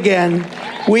great again,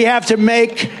 we have to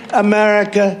make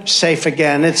America safe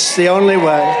again. It's the only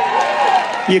way.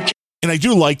 And I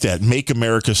do like that, make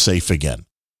America safe again.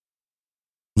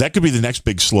 That could be the next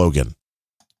big slogan.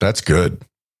 That's good.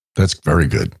 That's very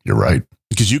good. You're right.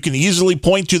 Because you can easily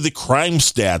point to the crime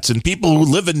stats, and people who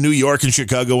live in New York and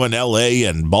Chicago and LA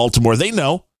and Baltimore, they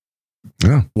know.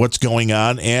 what's going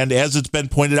on. And as it's been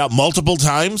pointed out multiple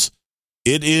times,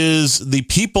 it is the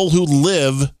people who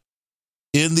live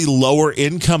in the lower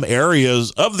income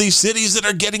areas of these cities that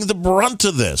are getting the brunt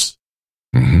of this.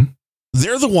 Mm-hmm.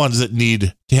 They're the ones that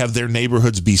need to have their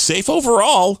neighborhoods be safe.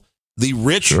 Overall, the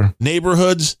rich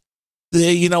neighborhoods,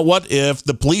 you know what? If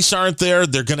the police aren't there,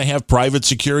 they're going to have private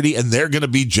security and they're going to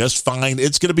be just fine.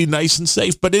 It's going to be nice and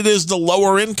safe, but it is the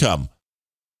lower income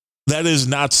that is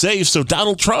not safe. So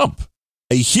Donald Trump,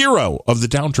 a hero of the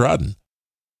downtrodden.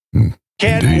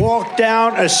 Can't walk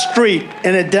down a street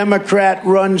in a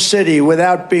Democrat-run city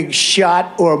without being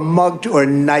shot or mugged or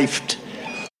knifed.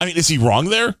 I mean, is he wrong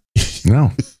there?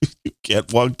 No. You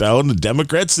can't walk down a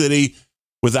Democrat city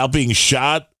without being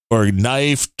shot or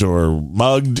knifed or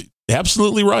mugged.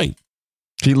 Absolutely right.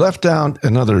 He left down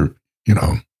another,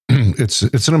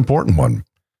 it's an important one,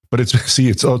 but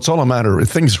it's all a matter of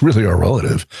things really are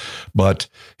relative, but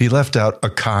he left out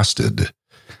accosted.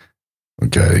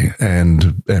 Okay.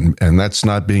 And that's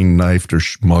not being knifed or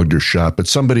mugged or shot, but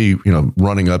somebody,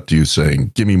 running up to you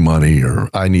saying, give me money, or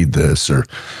I need this, or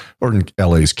in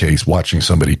LA's case, watching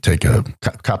somebody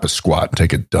cop a squat and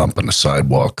take a dump on the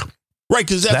sidewalk. Right.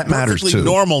 Cause that matters too.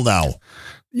 Normal now.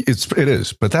 It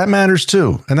is, but that matters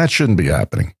too. And that shouldn't be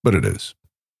happening, but it is.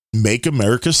 Make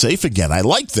America safe again. I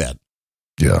like that.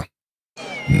 Yeah.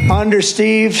 Under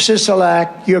Steve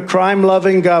Sisolak, your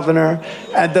crime-loving governor,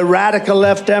 and the radical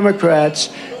left Democrats,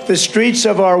 the streets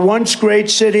of our once great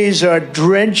cities are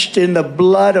drenched in the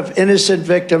blood of innocent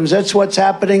victims. That's what's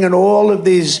happening in all of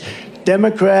these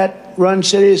Democrat-run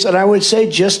cities, and I would say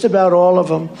just about all of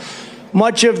them.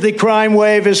 Much of the crime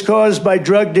wave is caused by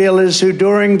drug dealers who,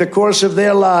 during the course of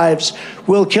their lives,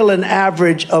 will kill an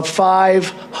average of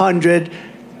 500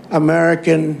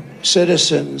 American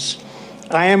citizens.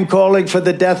 I am calling for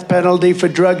the death penalty for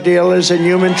drug dealers and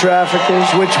human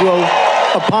traffickers, which will,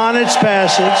 upon its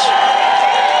passage,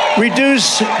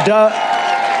 reduce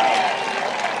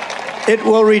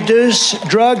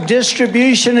drug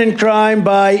distribution and crime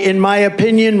by, in my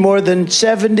opinion, more than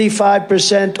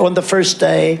 75% on the first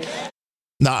day.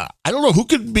 Now, I don't know who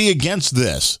could be against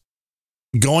this,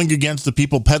 going against the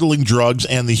people peddling drugs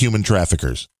and the human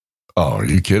traffickers. Oh, are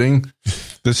you kidding?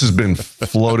 This has been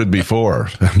floated before.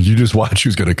 You just watch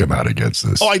who's going to come out against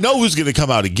this. Oh, I know who's going to come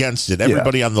out against it.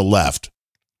 Everybody on the left.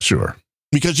 Sure.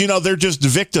 Because, they're just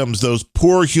victims, those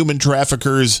poor human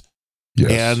traffickers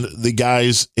and the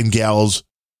guys and gals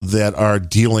that are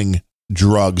dealing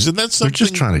drugs. And that's something. They're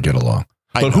just trying to get along.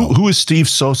 But who is Steve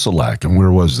Sisolak, and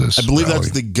where was this? I believe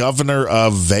that's the governor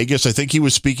of Vegas. I think he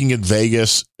was speaking in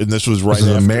Vegas, and this was right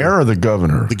after. The mayor or the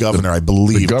governor? The governor, I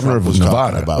believe. The governor of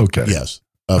Nevada. Okay. Yes,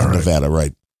 of Nevada,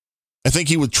 right. I think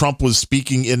Trump was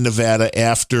speaking in Nevada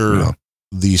after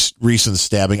the recent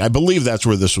stabbing. I believe that's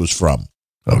where this was from.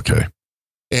 Okay.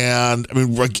 And, I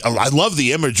mean, I love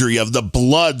the imagery of the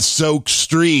blood-soaked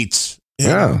streets.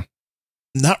 Yeah.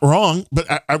 Not wrong, but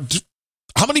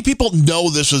how many people know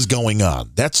this is going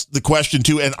on? That's the question,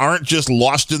 too, and aren't just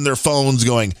lost in their phones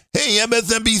going, hey,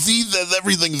 MSNBC says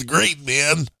everything's great,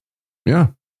 man. Yeah.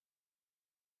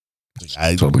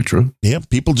 Totally true. Yeah,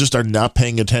 people just are not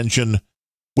paying attention,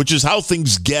 which is how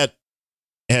things get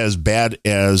as bad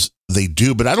as they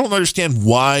do. But I don't understand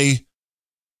why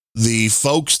the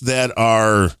folks that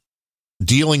are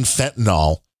dealing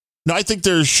fentanyl, now I think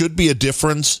there should be a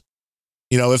difference.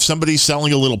 If somebody's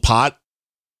selling a little pot,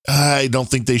 I don't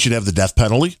think they should have the death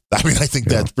penalty. I mean, I think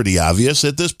that's pretty obvious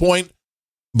at this point.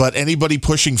 But anybody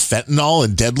pushing fentanyl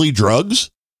and deadly drugs,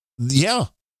 yeah.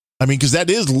 I mean, because that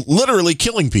is literally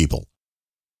killing people.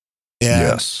 And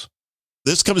yes.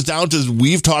 This comes down to,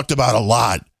 we've talked about a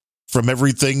lot, from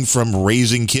everything from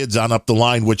raising kids on up the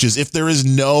line, which is if there is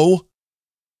no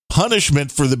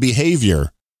punishment for the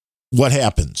behavior, what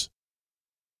happens?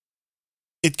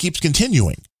 It keeps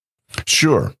continuing.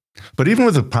 Sure. But even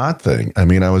with the pot thing, I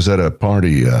mean, I was at a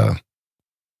party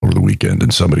over the weekend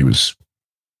and somebody was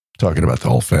talking about the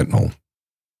whole fentanyl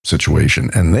situation.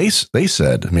 And they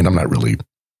said, I mean, I'm not really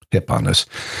hip on this.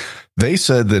 They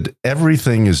said that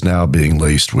everything is now being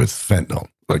laced with fentanyl.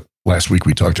 Like last week,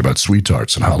 we talked about sweet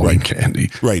tarts and Halloween candy.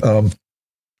 Right.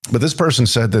 But this person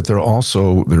said that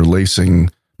they're lacing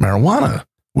marijuana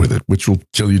with it, which will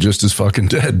kill you just as fucking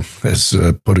dead as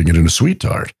putting it in a sweet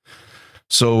tart.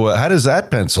 So how does that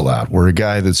pencil out? Where a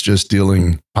guy that's just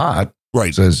dealing pot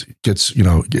says gets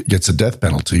a death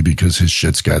penalty because his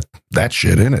shit's got that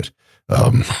shit in it.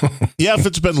 Yeah, if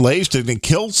it's been laced and it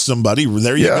kills somebody,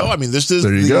 there you go. I mean, this is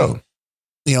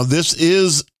this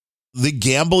is the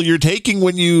gamble you're taking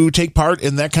when you take part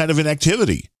in that kind of an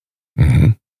activity,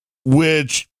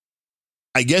 which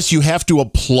I guess you have to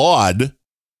applaud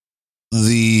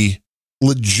the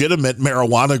legitimate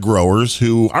marijuana growers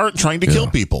who aren't trying to kill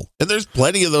people. And there's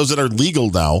plenty of those that are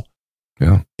legal now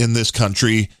in this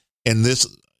country. And this,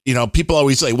 people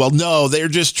always say, well, no, they're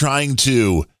just trying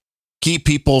to keep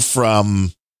people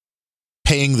from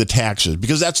paying the taxes,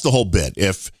 because that's the whole bit.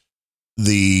 If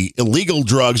the illegal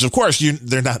drugs, of course,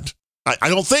 they're not, I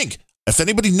don't think, if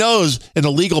anybody knows an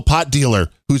illegal pot dealer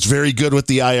who's very good with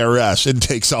the IRS and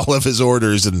takes all of his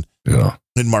orders and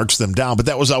marks them down. But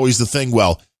that was always the thing.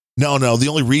 Well, no, the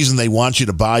only reason they want you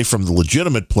to buy from the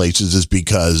legitimate places is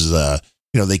because,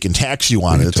 they can tax you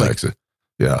on it. It's like,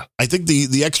 yeah. I think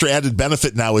the extra added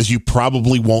benefit now is you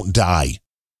probably won't die.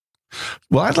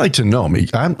 Well, I'd like to know.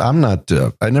 I'm not,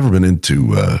 I've never been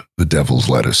into the devil's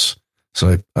lettuce,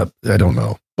 so I don't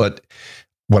know. But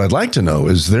what I'd like to know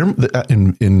is there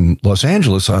in Los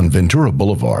Angeles on Ventura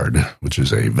Boulevard, which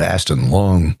is a vast and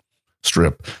long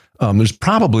strip, there's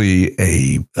probably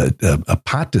a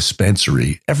pot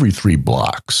dispensary every 3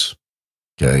 blocks.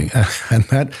 Okay. And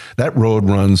that road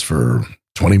runs for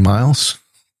 20 miles.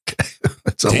 Okay.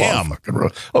 It's a long fucking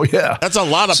road. Oh, yeah. That's a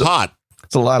lot of pot.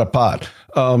 It's a lot of pot.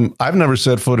 I've never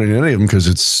set foot in any of them because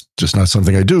it's just not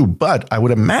something I do. But I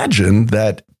would imagine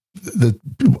that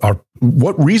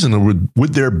what reason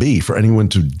would there be for anyone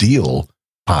to deal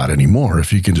pot anymore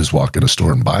if you can just walk in a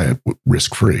store and buy it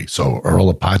risk free? So are all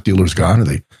the pot dealers gone? Are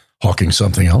they hawking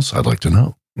something else? I'd like to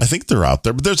know. I think they're out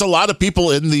there, but there's a lot of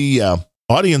people in the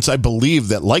audience, I believe,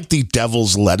 that like the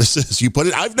devil's lettuces. You put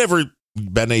it. I've never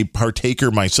been a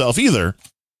partaker myself either,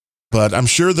 but I'm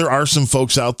sure there are some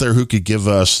folks out there who could give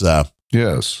us that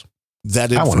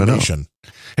information.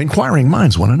 Inquiring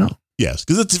minds want to know. Yes,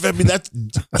 because that's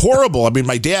horrible. I mean,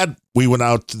 my dad, we went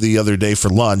out the other day for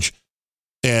lunch,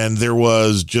 and there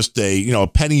was just a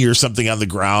penny or something on the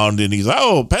ground, and he's like,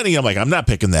 "Oh, penny." I'm like, "I'm not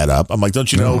picking that up." I'm like,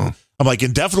 "Don't you know?" I'm like,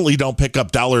 "And definitely don't pick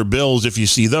up dollar bills if you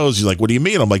see those." He's like, "What do you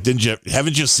mean?" I'm like,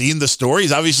 haven't you seen the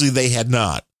stories?" Obviously, they had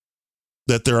not.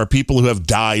 That there are people who have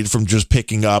died from just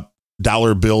picking up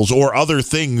dollar bills or other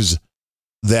things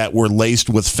that were laced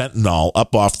with fentanyl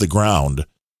up off the ground.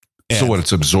 So what,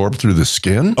 it's absorbed through the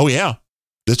skin? Oh, yeah.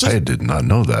 I did not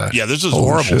know that. Yeah, this is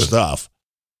horrible stuff.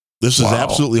 This is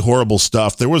absolutely horrible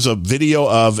stuff. There was a video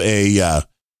of a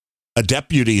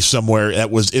deputy somewhere that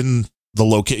was in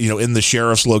the in the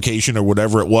sheriff's location or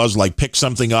whatever it was, like picked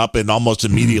something up and almost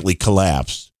immediately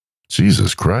collapsed.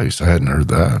 Jesus Christ, I hadn't heard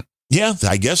that. Yeah,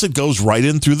 I guess it goes right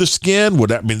in through the skin.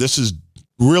 This is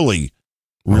really,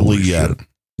 really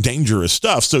dangerous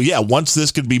stuff. So yeah, once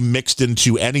this can be mixed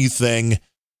into anything.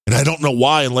 And I don't know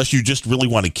why, unless you just really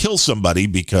want to kill somebody,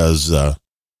 because,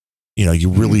 you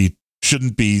really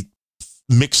shouldn't be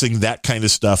mixing that kind of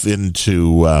stuff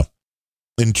into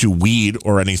weed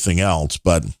or anything else.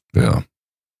 But yeah,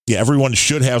 everyone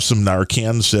should have some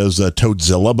Narcan, says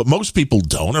Toadzilla, but most people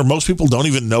don't, or most people don't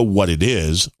even know what it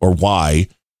is or why.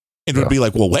 It would be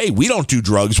like, well, hey, we don't do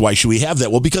drugs. Why should we have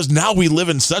that? Well, because now we live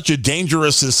in such a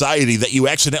dangerous society that you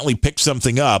accidentally pick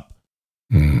something up.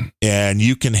 And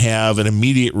you can have an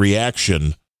immediate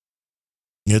reaction.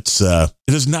 It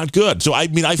is not good. So,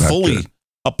 I fully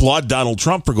applaud Donald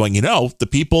Trump for going, the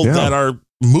people that are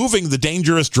moving the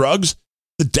dangerous drugs,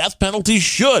 the death penalty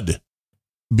should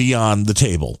be on the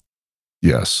table.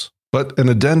 Yes. But an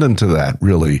addendum to that,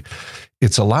 really,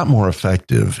 it's a lot more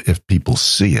effective if people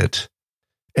see it.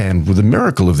 And with the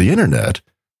miracle of the internet,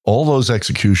 all those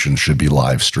executions should be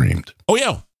live streamed. Oh,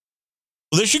 yeah.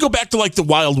 Well, they should go back to like the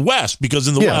Wild West, because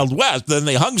in the Wild West, then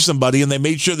they hung somebody and they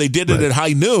made sure they did it at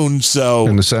high noon. So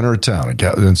in the center of town.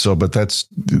 And so, but they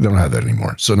don't have that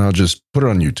anymore. So now just put it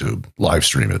on YouTube, live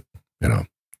stream it.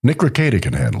 Nick Rekieta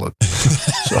can handle it.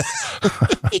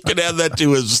 He could add that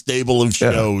to his stable of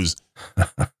shows.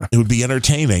 It would be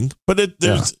entertaining, but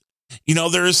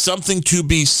there is something to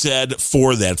be said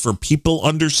for that, for people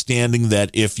understanding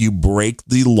that if you break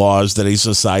the laws that a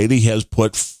society has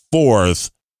put forth,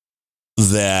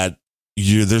 that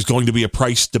there's going to be a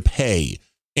price to pay.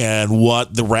 And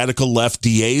what the radical left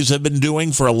DAs have been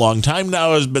doing for a long time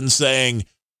now has been saying,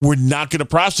 we're not going to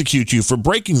prosecute you for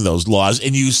breaking those laws.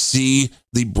 And you see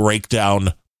the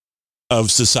breakdown of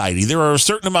society. There are a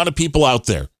certain amount of people out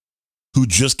there who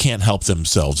just can't help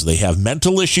themselves. They have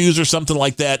mental issues or something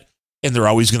like that, and they're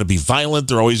always going to be violent.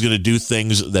 They're always going to do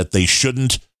things that they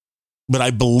shouldn't. But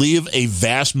I believe a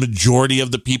vast majority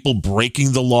of the people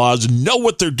breaking the laws know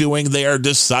what they're doing. They are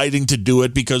deciding to do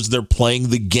it because they're playing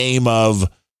the game of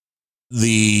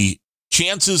the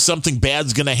chances something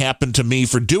bad's going to happen to me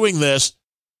for doing this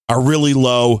are really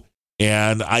low.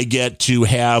 And I get to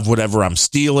have whatever I'm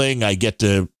stealing. I get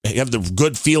to have the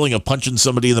good feeling of punching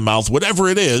somebody in the mouth, whatever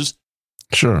it is.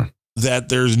 Sure. That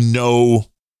there's no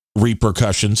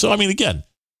repercussion. So, again,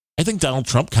 I think Donald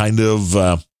Trump kind of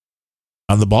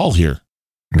on the ball here.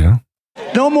 Yeah.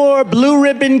 No more blue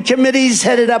ribbon committees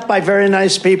headed up by very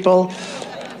nice people.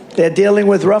 They're dealing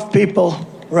with rough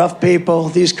people.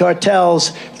 These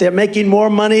cartels, they're making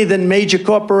more money than major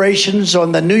corporations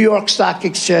on the New York Stock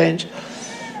Exchange.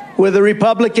 With a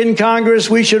Republican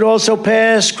Congress, we should also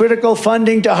pass critical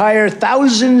funding to hire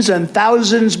thousands and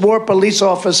thousands more police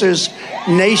officers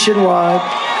nationwide,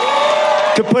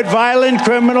 to put violent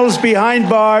criminals behind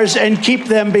bars and keep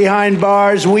them behind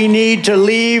bars. We need to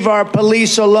leave our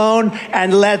police alone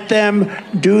and let them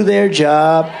do their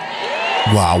job.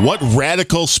 Wow, what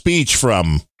radical speech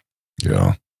from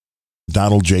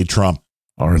Donald J. Trump.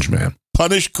 Orange man.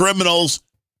 Punish criminals.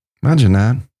 Imagine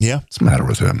that. Yeah. What's the matter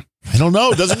with him? I don't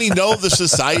know. Doesn't he know the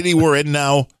society we're in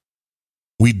now?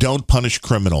 We don't punish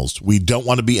criminals. We don't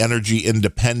want to be energy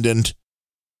independent.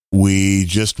 We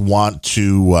just want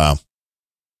to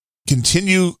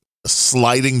continue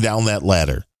sliding down that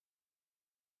ladder.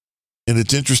 And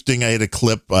it's interesting. I had a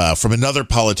clip from another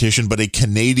politician, but a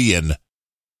Canadian,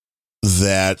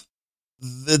 that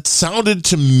sounded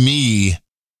to me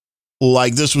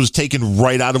like this was taken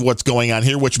right out of what's going on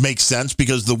here, which makes sense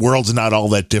because the world's not all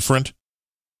that different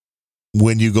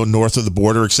when you go north of the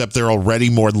border, except they're already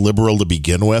more liberal to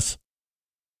begin with.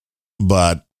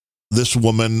 But this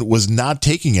woman was not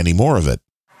taking any more of it.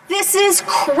 This is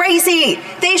crazy.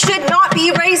 They should not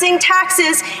be raising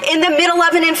taxes in the middle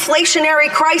of an inflationary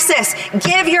crisis.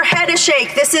 Give your head a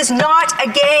shake. This is not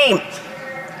a game.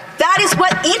 That is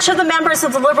what each of the members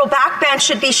of the Liberal backbench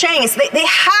should be saying, is they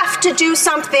have to do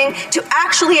something to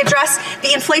actually address the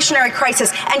inflationary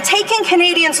crisis. And taking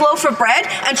Canadians' loaf of bread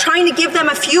and trying to give them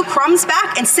a few crumbs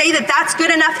back and say that that's good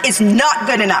enough is not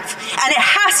good enough. And it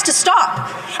has to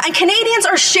stop. And Canadians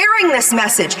are sharing this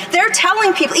message. They're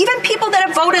telling people, even people that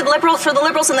have voted Liberal for the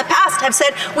Liberals in the past have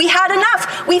said, we had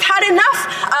enough. We've had enough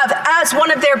of, as one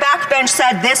of their backbench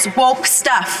said, this woke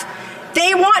stuff.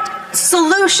 They want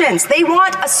solutions. They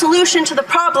want a solution to the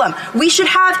problem. We should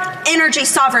have energy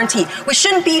sovereignty. We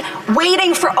shouldn't be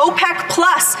waiting for OPEC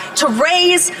Plus to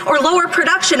raise or lower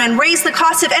production and raise the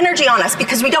cost of energy on us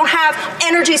because we don't have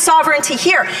energy sovereignty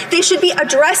here. They should be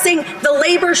addressing the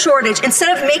labor shortage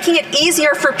instead of making it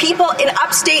easier for people in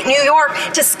upstate New York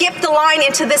to skip the line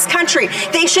into this country.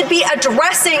 They should be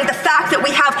addressing the fact that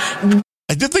we have...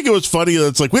 I did think it was funny that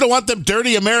it's like, we don't want them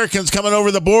dirty Americans coming over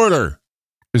the border.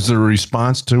 Is there a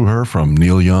response to her from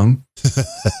Neil Young?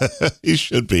 He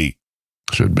should be.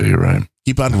 Should be, right.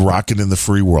 Keep on rocking in the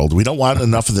free world. We don't want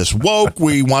enough of this woke.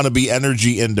 We want to be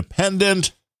energy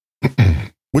independent,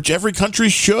 which every country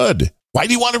should. Why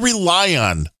do you want to rely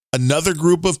on another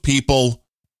group of people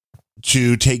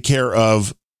to take care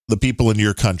of the people in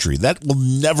your country? That will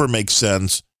never make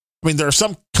sense. I mean, there are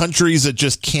some countries that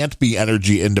just can't be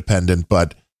energy independent,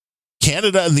 but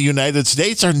Canada and the United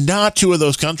States are not two of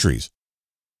those countries.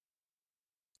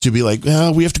 To be like,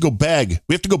 oh, we have to go beg.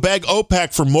 We have to go beg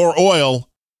OPEC for more oil.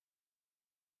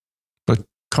 But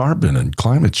carbon and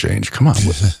climate change, come on.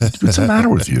 What's the matter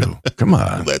with you? Come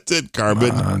on. That's it,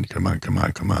 carbon. Come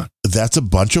on. That's a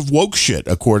bunch of woke shit,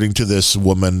 according to this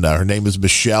woman. Her name is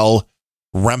Michelle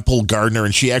Rempel Gardner,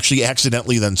 and she actually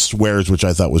accidentally then swears, which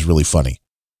I thought was really funny.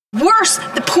 Worse,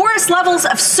 the poorest levels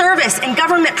of service and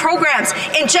government programs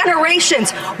in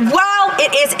generations, while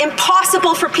it is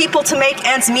impossible for people to make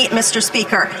ends meet, Mr.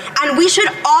 Speaker. And we should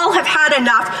all have had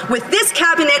enough with this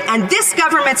cabinet and this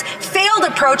government's failed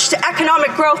approach to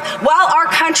economic growth while our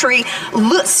country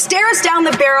stares down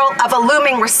the barrel of a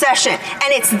looming recession.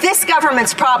 And it's this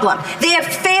government's problem. They have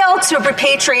failed to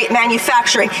repatriate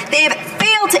manufacturing. They have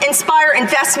failed to inspire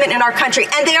investment in our country.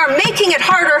 And they are making it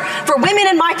harder for women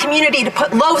in my community to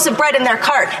put loaves of bread in their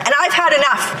cart. And I've had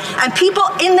enough. And people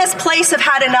in this place have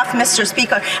had enough, Mr.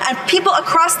 Speaker. And people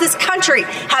across this country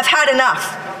have had enough.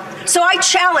 So I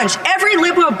challenge every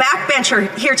Liberal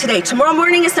backbencher here today, tomorrow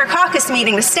morning is their caucus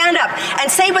meeting, to stand up and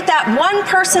say what that one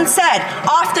person said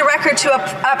off the record to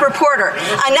a reporter.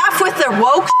 Enough with their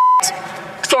woke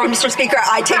Sorry, Mr. Speaker,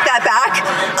 I take that back.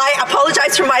 I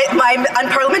apologize for my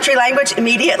unparliamentary language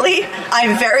immediately.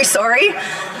 I'm very sorry.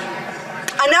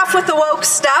 Enough with the woke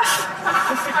stuff.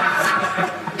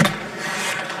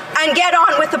 And get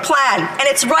on with the plan. And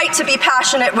it's right to be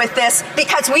passionate with this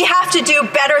because we have to do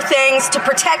better things to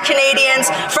protect Canadians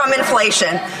from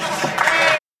inflation.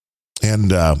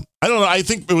 And I don't know. I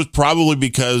think it was probably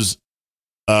because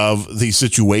of the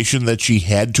situation that she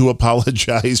had to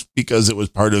apologize because it was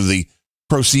part of the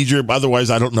procedure. Otherwise,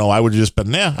 I don't know. I would have just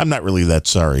been, I'm not really that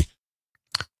sorry.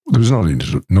 There's no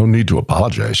need to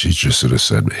apologize. She just should have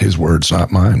said, his words,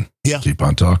 not mine. Yeah. Keep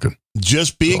on talking.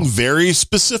 Just being very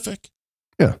specific.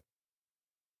 Yeah.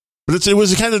 But it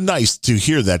was kind of nice to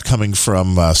hear that coming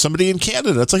from somebody in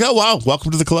Canada. It's like, oh, wow,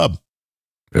 welcome to the club.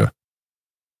 Yeah.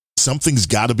 Something's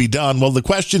got to be done. Well, the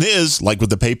question is, like with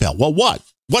the PayPal, well, what?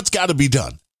 What's got to be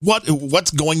done?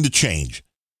 What's going to change?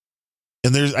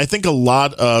 And there's, I think, a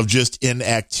lot of just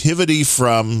inactivity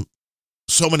from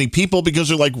so many people because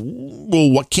they're like,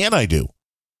 well, what can I do?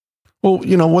 Well,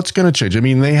 what's going to change? I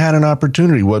mean, they had an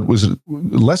opportunity. What was it?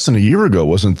 Less than a year ago,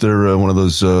 wasn't there one of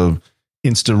those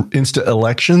insta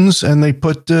elections? And they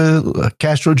put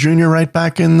Castro Jr. right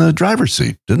back in the driver's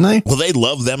seat, didn't they? Well, they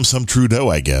love them some Trudeau,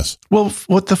 I guess. Well,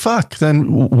 what the fuck?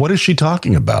 Then what is she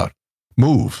talking about?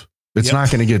 Move. It's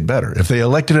not going to get better. If they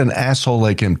elected an asshole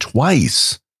like him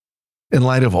twice, in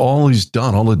light of all he's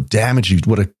done, all the damage,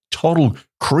 what a total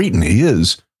cretin he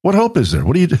is, what hope is there?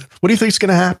 What do you think is going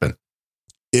to happen?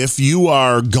 If you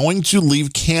are going to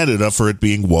leave Canada for it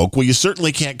being woke, well, you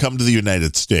certainly can't come to the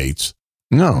United States.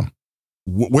 No.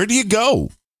 Where do you go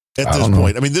at this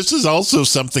point? I mean, this is also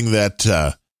something that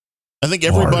I think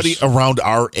everybody around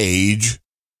our age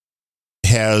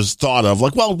has thought of,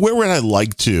 like, well, where would I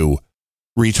like to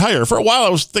retire? For a while, I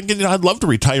was thinking, I'd love to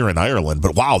retire in Ireland,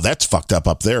 but wow, that's fucked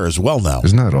up there as well now.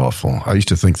 Isn't that awful? I used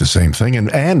to think the same thing.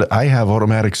 And I have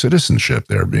automatic citizenship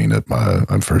there, being that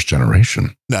I'm first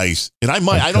generation. Nice. And I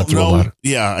don't know.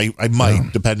 I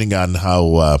might, depending on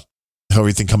how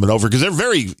everything coming over, because they're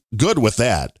very good with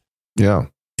that. Yeah.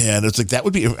 And it's like, that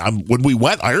would be, when we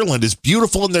went, Ireland is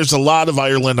beautiful. And there's a lot of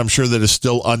Ireland, I'm sure, that is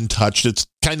still untouched. It's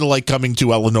kind of like coming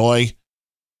to Illinois.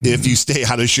 If you stay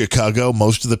out of Chicago,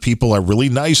 most of the people are really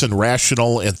nice and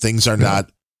rational, and things are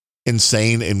not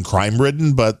insane and crime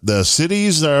ridden, but the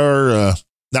cities are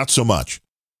not so much.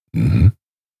 Mm-hmm.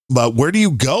 But where do you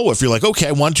go if you're like, okay,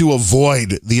 I want to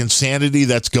avoid the insanity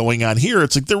that's going on here?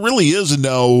 It's like, there really is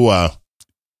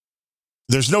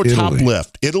there's no top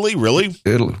lift. Italy, really?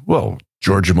 Italy. Well,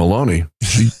 Georgia Maloney.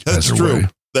 That's true. Way.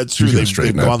 That's true.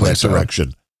 They've gone that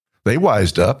direction. They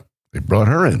wised up. They brought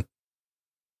her in.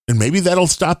 And maybe that'll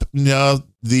stop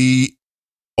the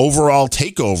overall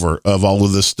takeover of all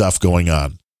of this stuff going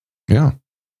on. Yeah.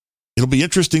 It'll be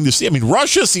interesting to see. I mean,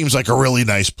 Russia seems like a really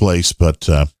nice place, but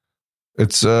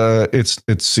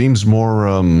it seems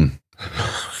more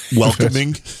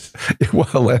welcoming.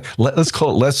 Well, let's call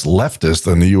it less leftist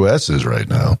than the U.S. is right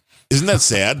now. Isn't that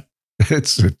sad?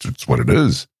 It's what it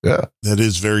is. Yeah. That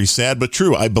is very sad, but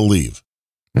true, I believe.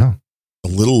 Yeah. A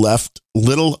little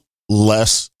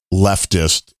less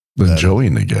leftist than Joey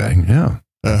and the gang. Yeah,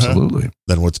 absolutely.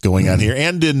 Than what's going on here.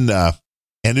 And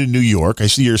in New York, I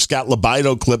see your Scott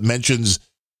Libido clip mentions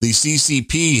the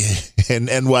CCP and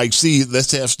NYC.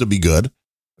 This has to be good.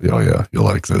 Oh, yeah. You'll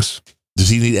like this. Does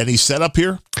he need any setup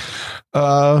here?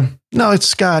 No, it's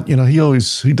Scott. He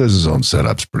does his own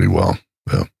setups pretty well.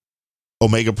 Yeah.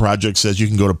 Omega Project says you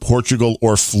can go to Portugal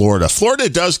or Florida. Florida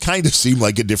does kind of seem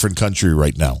like a different country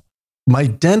right now. My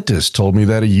dentist told me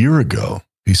that a year ago.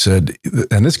 He said,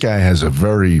 and this guy has a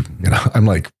very, I'm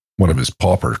like one of his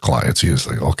pauper clients. He has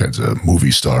like all kinds of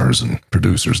movie stars and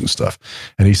producers and stuff.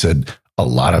 And he said a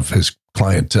lot of his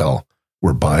clientele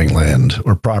were buying land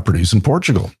or properties in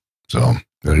Portugal. So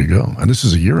there you go. And this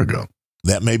is a year ago.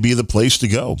 That may be the place to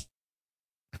go.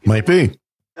 Might be.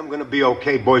 I'm going to be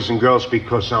okay, boys and girls,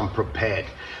 because I'm prepared.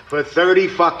 For 30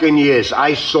 fucking years,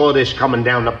 I saw this coming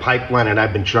down the pipeline, and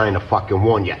I've been trying to fucking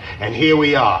warn you. And here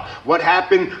we are. What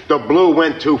happened? The blue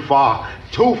went too far.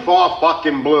 Too far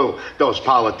fucking blue, those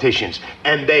politicians.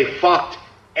 And they fucked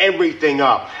everything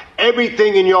up.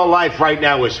 Everything in your life right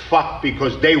now is fucked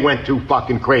because they went too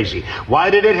fucking crazy. Why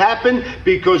did it happen?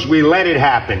 Because we let it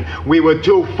happen. We were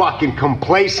too fucking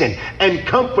complacent and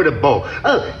comfortable.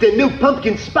 Oh, the new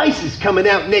pumpkin spice is coming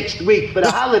out next week for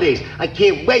the holidays. I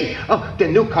can't wait. Oh, the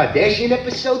new Kardashian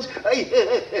episodes.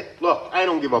 Look, I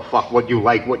don't give a fuck what you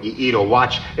like, what you eat or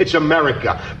watch. It's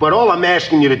America. But all I'm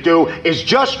asking you to do is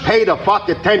just pay the fuck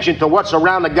attention to what's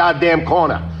around the goddamn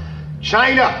corner.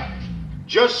 China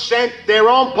just sent their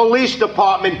own police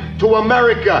department to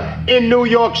America in New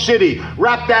York City.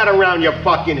 Wrap that around your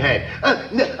fucking head.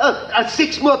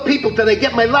 6 more people till they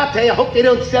get my latte. I hope they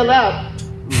don't sell out.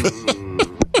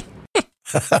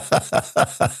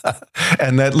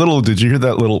 And did you hear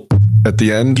that little at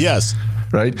the end? Yes.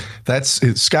 Right?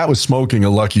 Scott was smoking a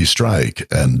Lucky Strike,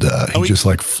 and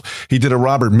he did a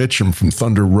Robert Mitchum from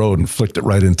Thunder Road and flicked it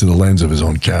right into the lens of his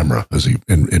own camera as he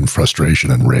in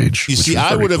frustration and rage. You see,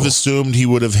 I would have assumed he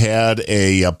would have had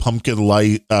a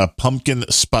pumpkin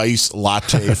spice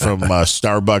latte from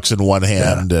Starbucks in one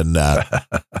hand, and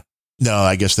no,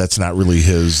 I guess that's not really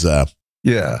his. But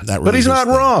he's not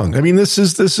wrong. I mean, this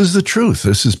is the truth.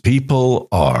 This is people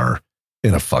are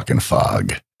in a fucking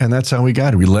fog. And that's how we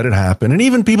got it. We let it happen. And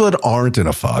even people that aren't in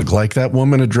a fog, like that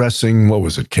woman addressing, what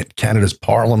was it, Canada's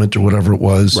parliament or whatever it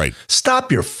was. Right.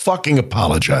 Stop your fucking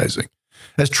apologizing.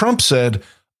 As Trump said,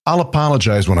 I'll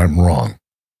apologize when I'm wrong.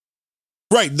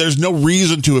 Right. There's no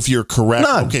reason to if you're correct.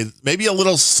 None. Okay, maybe a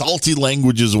little salty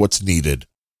language is what's needed.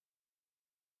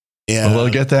 Yeah. Well,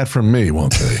 they'll get that from me,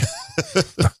 won't they?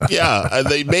 Yeah,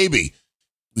 they maybe.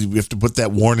 We have to put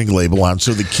that warning label on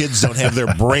so the kids don't have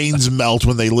their brains melt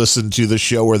when they listen to the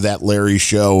show or that Larry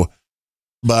show.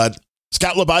 But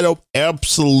Scott Libido,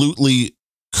 absolutely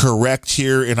correct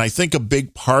here. And I think a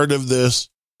big part of this,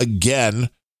 again,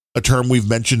 a term we've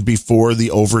mentioned before,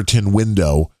 the Overton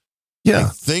window. Yeah. I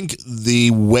think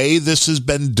the way this has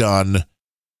been done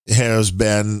has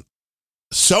been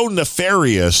so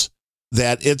nefarious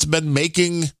that it's been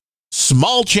making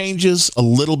small changes, a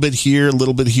little bit here, a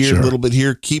little bit here, a little bit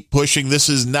here. Keep pushing. This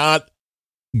is not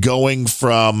going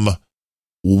from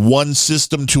one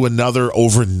system to another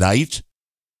overnight.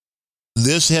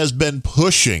 This has been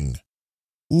pushing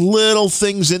little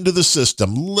things into the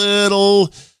system,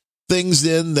 little things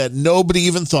in that nobody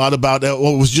even thought about.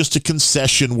 Well, it was just a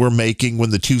concession we're making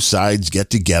when the two sides get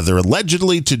together,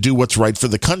 allegedly to do what's right for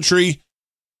the country.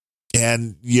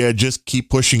 And you just keep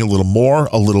pushing a little more,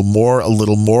 a little more, a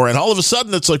little more. And all of a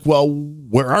sudden it's like, well,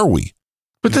 where are we?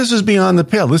 But this is beyond the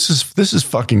pale. This is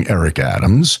fucking Eric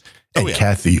Adams and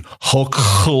Kathy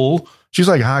Hochul. She's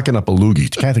like hocking up a loogie.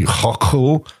 Kathy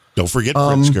Hochul. Don't forget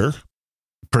Pritzker.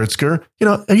 Pritzker. You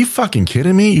know, are you fucking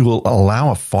kidding me? You will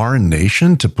allow a foreign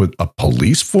nation to put a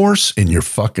police force in your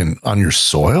fucking on your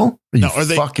soil? Are you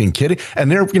fucking kidding?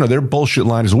 And their bullshit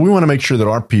line is, well, we want to make sure that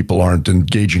our people aren't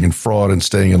engaging in fraud and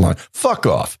staying in line. Fuck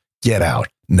off. Get out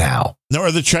now. Now,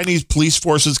 are the Chinese police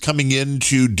forces coming in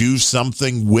to do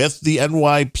something with the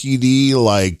NYPD?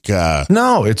 Like,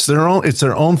 no, it's their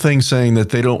own thing, saying that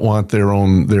they don't want their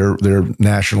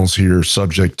nationals here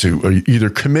subject to either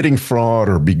committing fraud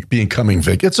or becoming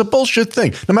victims. It's a bullshit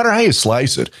thing. No matter how you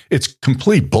slice it, it's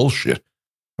complete bullshit.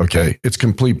 Okay, it's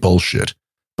complete bullshit.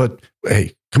 But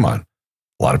hey, come on.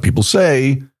 A lot of people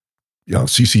say,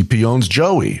 CCP owns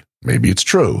Joey. Maybe it's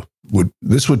true.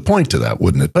 This would point to that,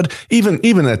 wouldn't it? But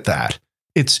even at that,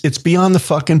 it's beyond the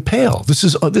fucking pale. This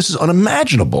is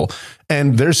unimaginable.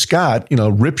 And there's Scott,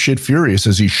 rip shit furious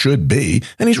as he should be,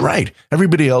 and he's right.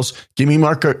 Everybody else, give me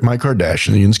my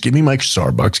Kardashians, give me my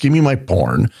Starbucks, give me my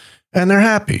porn, and they're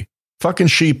happy. Fucking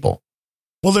sheeple.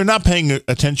 Well, they're not paying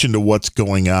attention to what's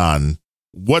going on.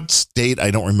 What state?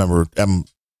 I don't remember. I'm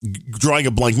drawing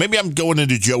a blank. Maybe I'm going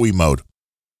into Joey mode.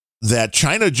 That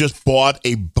China just bought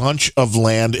a bunch of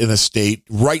land in a state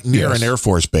right near an Air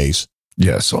Force base.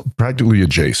 Yes, practically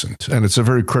adjacent. And it's a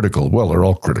very critical, well, they're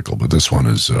all critical, but this one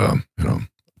is, yeah.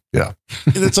 And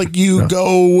it's like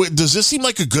go, does this seem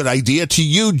like a good idea to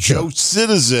you, Joe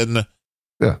Citizen,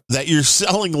 that you're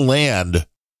selling land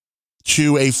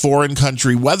to a foreign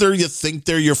country, whether you think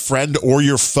they're your friend or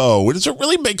your foe? Does it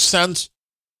really make sense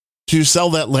to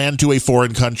sell that land to a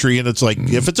foreign country? And it's like,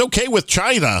 if it's okay with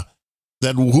China,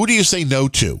 then who do you say no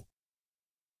to?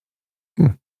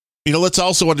 Let's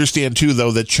also understand, too,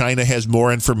 though, that China has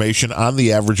more information on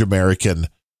the average American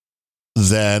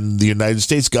than the United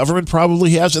States government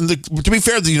probably has. And to be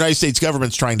fair, the United States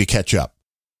government's trying to catch up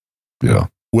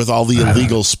with all the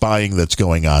illegal spying that's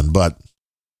going on. But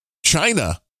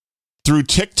China, through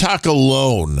TikTok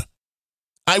alone,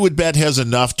 I would bet has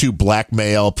enough to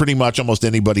blackmail pretty much almost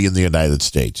anybody in the United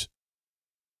States.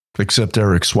 Except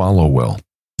Eric Swallowwell.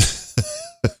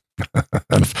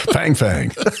 And Fang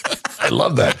Fang. I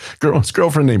love that. His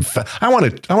girlfriend named I want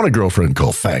a girlfriend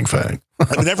called Fang Fang.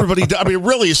 I mean, everybody,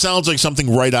 really sounds like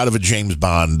something right out of a James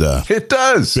Bond. It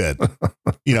does. Bit.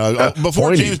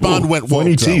 Before James Bond went woke.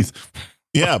 Pointy teeth.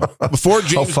 Yeah. Before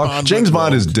James Bond. James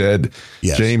Bond is dead.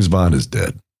 Yes. James Bond is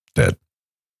dead. Dead.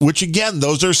 Which again,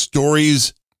 those are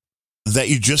stories that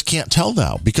you just can't tell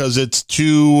now because it's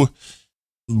too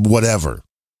whatever.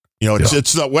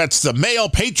 It's the male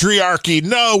patriarchy.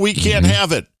 No, we can't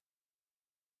have it.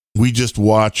 We just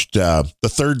watched the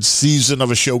third season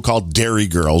of a show called Dairy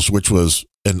Girls, which was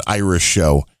an Irish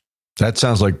show. That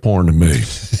sounds like porn to me.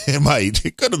 It might.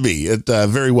 It could be. It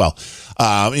very well.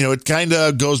 It kind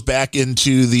of goes back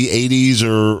into the 80s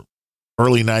or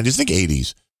early 90s, I think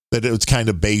 80s, that it was kind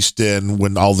of based in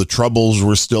when all the troubles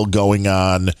were still going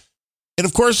on. And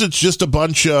of course, it's just a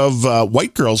bunch of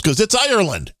white girls because it's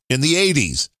Ireland in the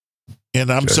 80s. And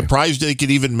I'm surprised they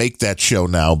could even make that show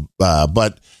now.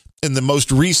 But in the most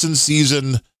recent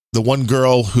season, the one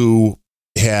girl who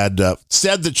had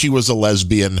said that she was a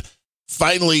lesbian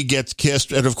finally gets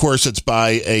kissed. And of course, it's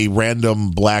by a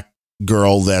random black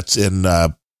girl that's in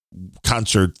a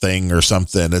concert thing or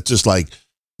something. It's just like,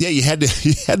 Yeah, you had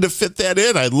to fit that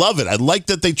in. I love it. I like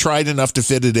that they tried enough to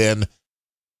fit it in.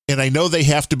 And I know they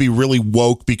have to be really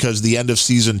woke because the end of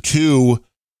season 2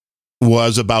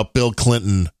 was about Bill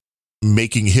Clinton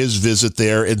making his visit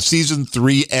there. And season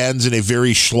 3 ends in a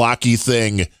very schlocky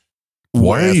thing.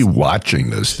 Why are you watching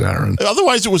this, Darren?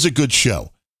 Otherwise, it was a good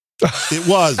show. It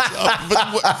was.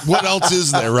 But what else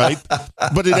is there, right?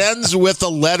 But it ends with a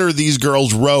letter these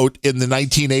girls wrote in the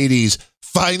 1980s,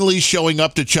 finally showing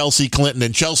up to Chelsea Clinton.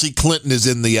 And Chelsea Clinton is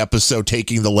in the episode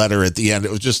taking the letter at the end.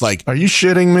 It was just like, are you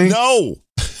shitting me? No.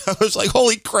 I was like,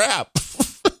 holy crap.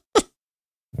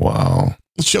 Wow.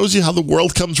 It shows you how the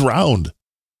world comes round.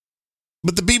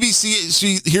 But the BBC,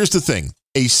 see, here's the thing.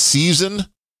 A season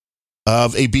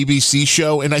of a BBC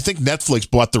show, and I think Netflix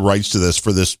bought the rights to this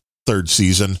for this 3rd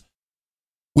season.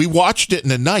 We watched it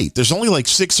in a night. There's only like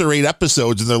 6 or 8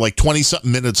 episodes, and they're like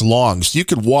 20-something minutes long. So you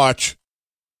could watch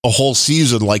a whole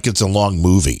season like it's a long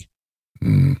movie,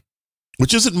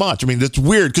 which isn't much. I mean, it's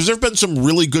weird because there have been some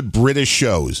really good British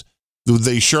shows.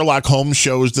 The Sherlock Holmes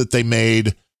shows that they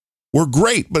made were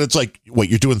great, but it's like, wait,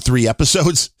 you're doing 3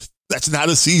 episodes? That's not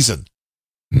a season.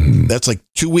 That's like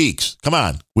 2 weeks. Come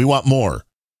on. We want more.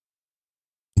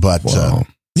 But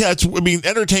yeah,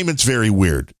 entertainment's very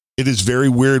weird. It is very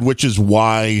weird, which is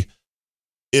why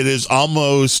it is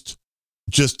almost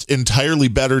just entirely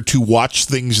better to watch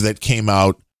things that came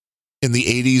out in the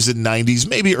 80s and 90s,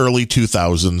 maybe early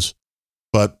 2000s.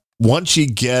 But once you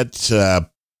get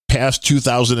past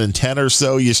 2010 or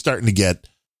so, you're starting to get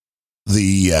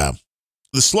the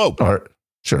slope.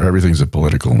 Sure, everything's a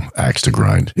political axe to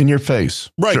grind in your face.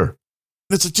 Right. Sure.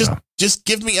 It's just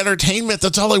give me entertainment.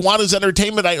 That's all I want is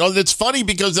entertainment. It's funny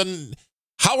because then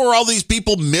how are all these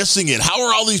people missing it? How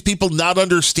are all these people not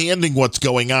understanding what's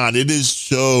going on? It is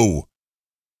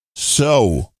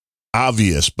so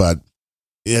obvious, but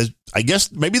I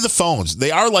guess maybe the phones,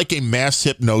 they are like a mass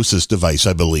hypnosis device,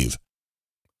 I believe.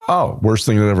 Oh, worst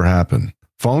thing that ever happened.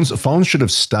 Phones should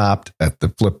have stopped at the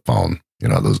flip phone.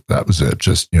 That was it.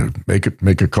 Just,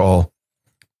 make a call,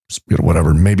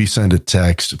 whatever, maybe send a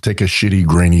text, take a shitty,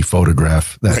 grainy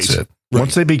photograph. That's it. Right.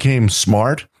 Once they became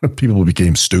smart, people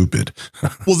became stupid.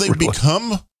 Well, they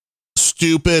become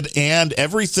stupid, and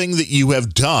everything that you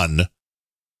have done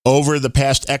over the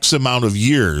past X amount of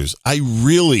years, I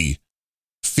really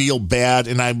feel bad.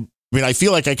 And I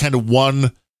feel like I kind of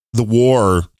won the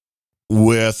war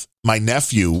with my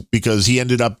nephew because he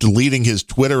ended up deleting his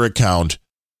Twitter account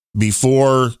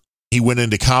before he went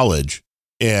into college.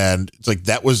 And it's like,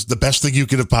 that was the best thing you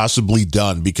could have possibly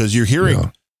done, because you're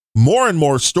hearing more and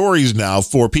more stories now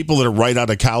for people that are right out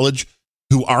of college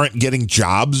who aren't getting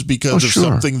jobs because of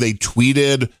something they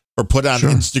tweeted or put on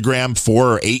Instagram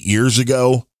 4 or 8 years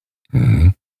ago. Mm-hmm.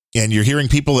 And you're hearing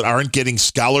people that aren't getting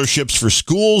scholarships for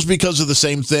schools because of the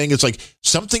same thing. It's like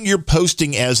something you're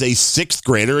posting as a 6th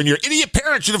grader and your idiot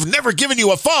parents should have never given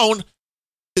you a phone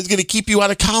is going to keep you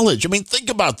out of college. I mean, think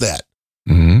about that.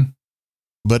 Mm-hmm.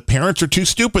 But parents are too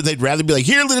stupid. They'd rather be like,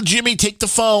 here, little Jimmy, take the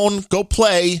phone, go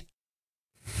play.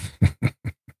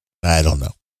 I don't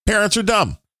know. Parents are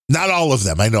dumb. Not all of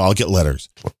them. I know. I'll get letters.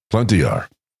 Plenty are.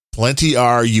 Plenty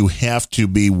are. You have to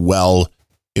be well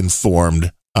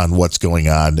informed on what's going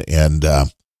on. And I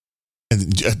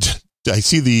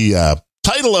see the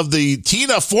title of the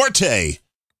Tina Forte.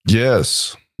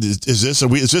 Yes. Is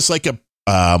this like a,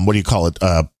 what do you call it?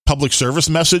 A public service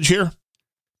message here?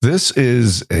 This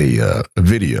is a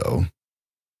video,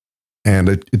 and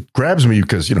it grabs me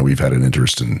because, we've had an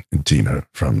interest in Tina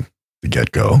from the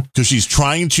get-go. Because she's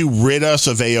trying to rid us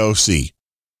of AOC.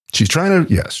 She's trying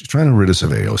to rid us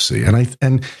of AOC.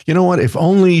 And you know what? If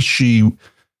only she'd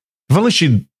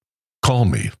call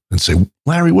me and say,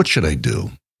 Larry, what should I do?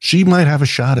 She might have a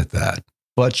shot at that.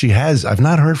 But I've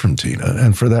not heard from Tina.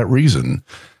 And for that reason,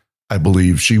 I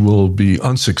believe she will be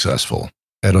unsuccessful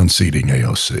at unseating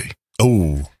AOC.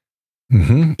 Oh,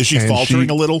 mm-hmm. Is she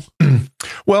faltering a little?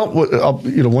 Well,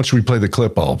 once we play the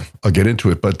clip, I'll get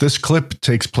into it. But this clip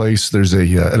takes place. There's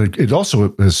and it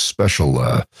also has special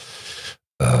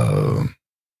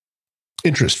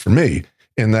interest for me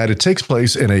in that it takes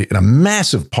place in a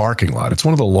massive parking lot. It's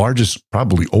one of the largest,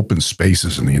 probably open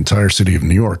spaces in the entire city of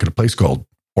New York, at a place called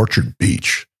Orchard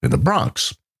Beach in the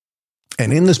Bronx.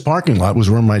 And in this parking lot was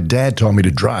where my dad taught me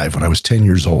to drive when I was 10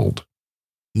 years old.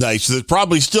 Nice. There's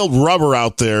probably still rubber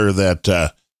out there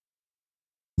that.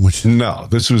 No,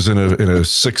 this was in a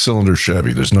 6-cylinder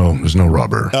Chevy. There's no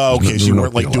rubber. Oh, okay. So you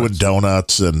weren't like doing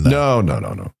donuts and. No.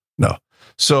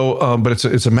 So, but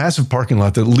it's a massive parking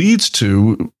lot that leads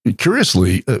to,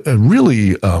 curiously, a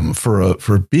really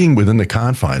for being within the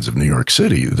confines of New York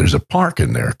City. There's a park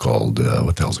in there called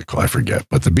what the hell's it called? I forget.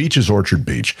 But the beach is Orchard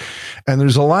Beach, and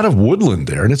there's a lot of woodland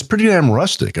there, and it's pretty damn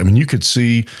rustic. I mean, you could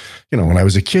see, when I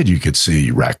was a kid, you could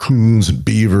see raccoons and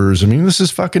beavers. I mean, this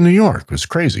is fucking New York. It was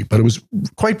crazy, but it was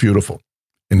quite beautiful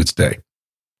in its day.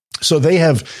 So they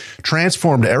have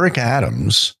transformed Eric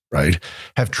Adams, right?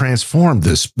 Have transformed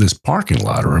this parking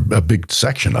lot, or a big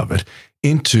section of it,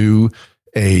 into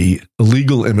a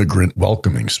illegal immigrant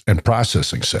welcoming and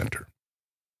processing center.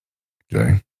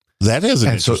 Okay, that has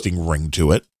an interesting ring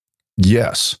to it.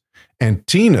 Yes, and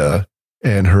Tina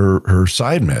and her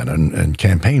sidemen and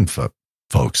campaign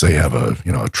folks, they have a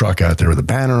truck out there with a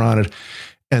banner on it,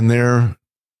 and they're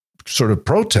sort of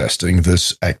protesting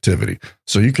this activity.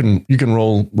 So you can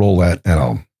roll that, and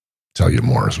I'll tell you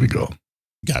more as we go.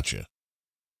 Gotcha.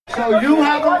 So you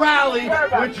have a rally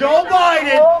with Joe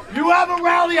Biden. You have a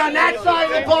rally on that side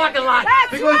of the parking lot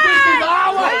because this is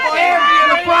our area in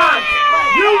the front.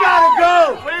 You gotta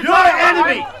go. You're an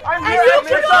enemy. And you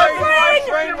can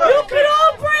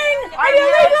all bring an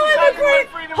illegal immigrant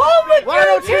home with Why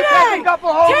don't you take a couple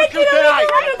home with you tonight?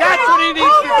 That's what he needs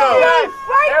to do.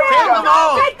 Take them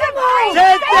home. Take them home.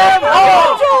 Take them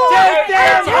home. Take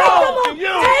them home.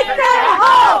 Take them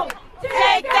home.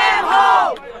 Take them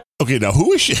home. Okay, now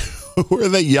who are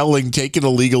they yelling, take an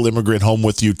illegal immigrant home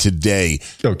with you today?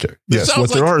 Okay. Yes.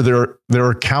 What there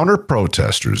are counter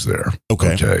protesters there.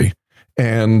 Okay.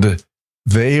 And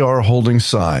they are holding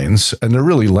signs, and they're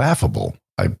really laughable.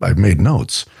 I've made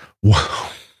notes.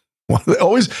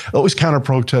 Always counter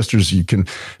protesters. You can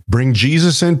bring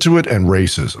Jesus into it and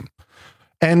racism.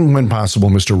 And when possible,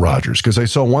 Mr. Rogers, because I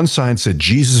saw one sign said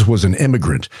Jesus was an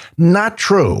immigrant. Not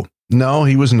true. No,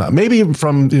 he was not. Maybe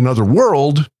from another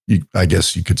world. I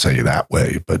guess you could say it that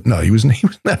way, but no, he was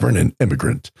never an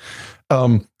immigrant.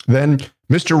 Then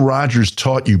Mr. Rogers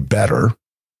taught you better.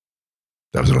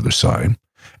 That was another sign.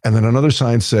 And then another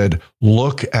sign said,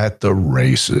 look at the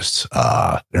racists.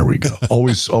 There we go.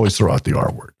 Always throw out the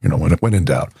R word, when in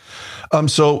doubt.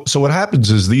 So what happens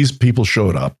is these people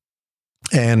showed up,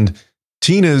 and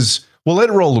Tina's, well, let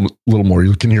it roll a little more.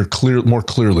 You can hear more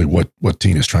clearly what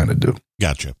Tina's trying to do.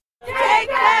 Gotcha. Take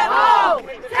them home!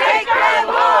 Take them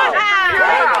home!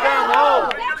 Take them home!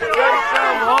 Take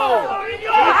them home!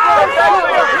 Your house!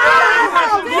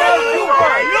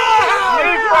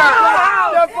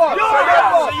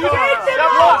 Your house! Take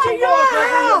them home to your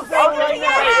house!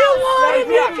 Whatever you want,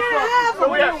 you can have them.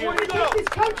 We want to get this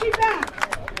country back.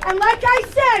 And like I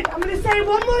said, I'm going to say it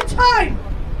one more time.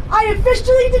 I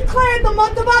officially declared the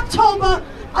month of October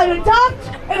an adopt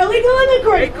an illegal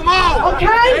immigrant. Come on.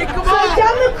 Okay? Come so on.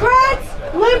 Democrats,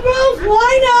 liberals,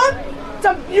 line up. It's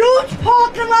a huge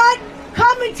parking lot.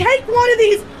 Come and take one of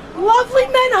these lovely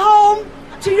men home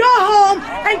to your home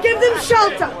and give them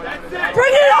shelter.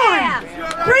 Bring it on.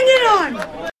 Bring it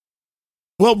on.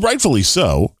 Well, rightfully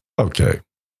so. Okay.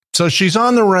 So she's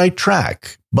on the right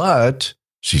track, but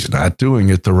she's not doing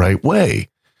it the right way.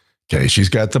 Okay. She's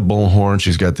got the bullhorn.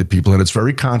 She's got the people, and it's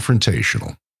very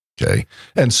confrontational. Okay.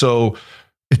 And so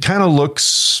it kind of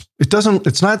looks,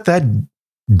 it's not that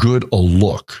good a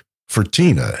look for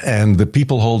Tina. And the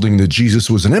people holding the Jesus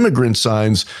was an immigrant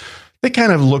signs, they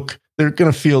kind of look, they're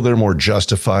going to feel they're more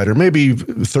justified, or maybe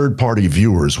third-party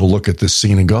viewers will look at this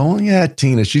scene and go, oh, yeah,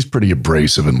 Tina, she's pretty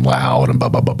abrasive and loud and blah,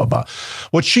 blah, blah, blah, blah.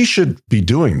 What she should be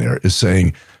doing there is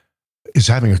having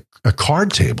a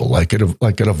card table like at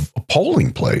a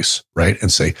polling place, right?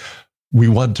 And say, we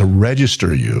want to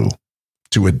register you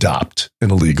to adopt an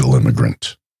illegal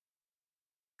immigrant.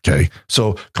 Okay,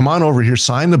 so come on over here,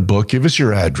 sign the book, give us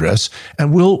your address,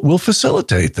 and we'll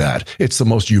facilitate that. It's the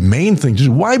most humane thing to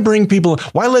do. Why let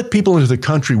people into the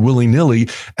country willy-nilly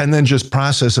and then just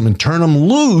process them and turn them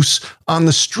loose on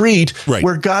the street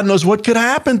where God knows what could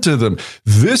happen to them?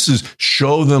 This is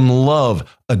show them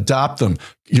love, adopt them,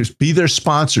 just be their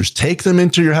sponsors, take them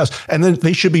into your house. And then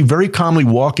they should be very calmly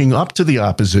walking up to the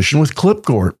opposition with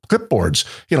clipboards,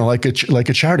 like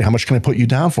a charity. How much can I put you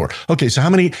down for? Okay, so how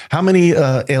many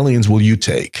aliens will you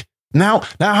take? Now,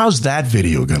 how's that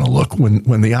video going to look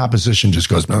when the opposition just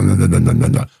goes, no?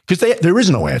 Because there is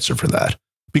no answer for that,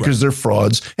 because they're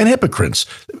frauds and hypocrites.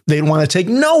 They want to take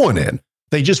no one in.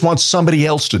 They just want somebody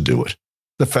else to do it,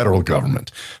 the federal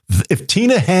government. If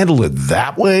Tina handled it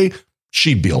that way,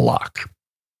 she'd be a lock.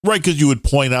 Right, because you would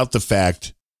point out the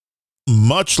fact,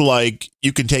 much like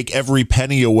you can take every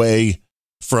penny away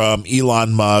from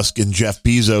Elon Musk and Jeff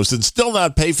Bezos and still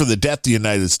not pay for the debt the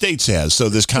United States has. So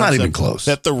this concept not even close,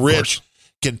 that the rich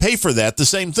can pay for that. The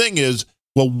same thing is,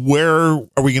 well, where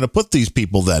are we going to put these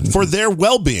people then for their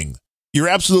well-being? you're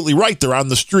absolutely right. They're on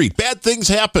the street. Bad things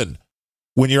happen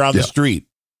when you're on the street.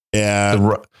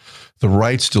 And the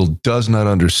right still does not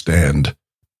understand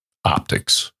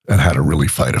optics and how to really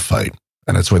fight a fight.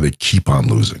 And that's why they keep on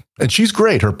losing. And she's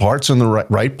great. Her part's in the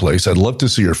right place. I'd love to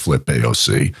see her flip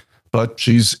AOC, but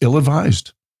she's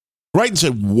ill-advised. Right. And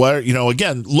said,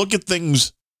 again, look at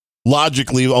things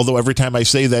logically, although every time I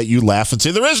say that, you laugh and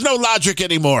say, there is no logic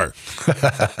anymore.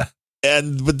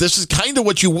 But this is kind of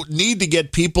what you need to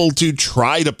get people to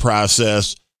try to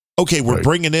process. Okay, we're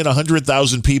bringing in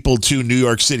 100,000 people to New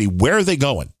York City. Where are they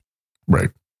going?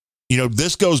 Right.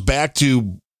 This goes back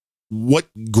to what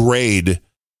grade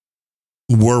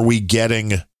were we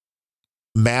getting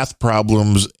math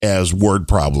problems as word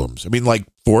problems? I mean, like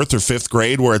 4th or 5th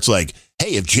grade, where it's like,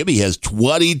 hey, if Jimmy has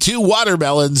 22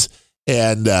 watermelons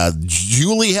and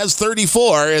Julie has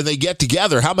 34 and they get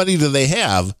together, how many do they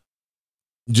have?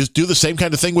 Just do the same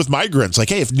kind of thing with migrants. Like,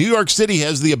 hey, if New York City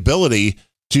has the ability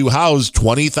to house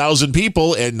 20,000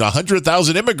 people and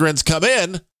 100,000 immigrants come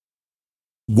in,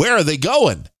 where are they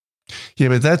going? Yeah,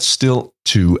 but that's still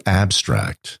too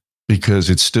abstract because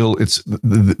it's out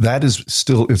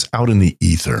in the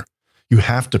ether. You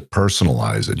have to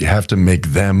personalize it. You have to make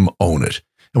them own it.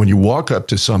 And when you walk up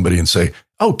to somebody and say,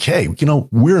 okay,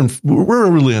 we're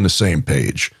really on the same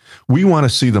page. We want to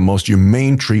see the most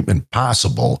humane treatment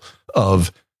possible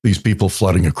of these people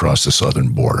flooding across the southern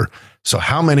border. So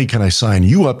how many can I sign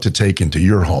you up to take into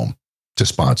your home to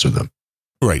sponsor them?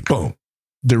 Right. Boom.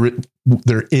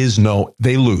 There is no,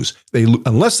 they lose.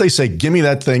 Unless they say, give me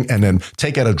that thing and then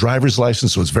take out a driver's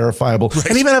license so it's verifiable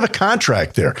and even have a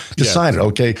contract there to sign it.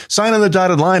 Okay. Sign on the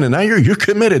dotted line. And now you're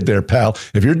committed there, pal.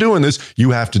 If you're doing this, you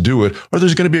have to do it or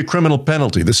there's going to be a criminal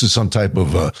penalty. This is some type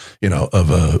of a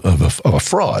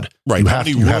fraud. Right. How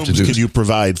many rooms can you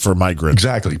provide for migrants?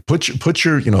 Exactly. Put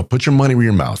your money where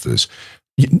your mouth is.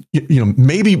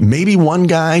 Maybe one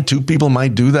guy, 2 people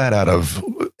might do that out of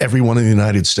everyone in the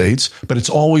United States, but it's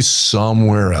always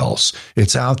somewhere else.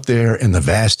 It's out there in the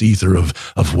vast ether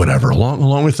of whatever,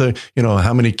 along with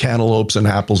how many cantaloupes and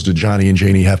apples did Johnny and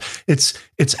Janie have? It's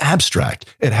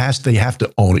abstract. They have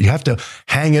to own it. You have to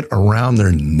hang it around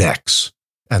their necks.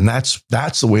 And that's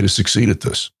the way to succeed at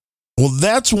this. Well,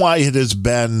 that's why it has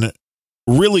been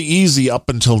really easy up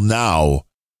until now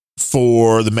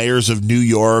for the mayors of New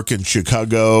York and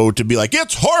Chicago to be like,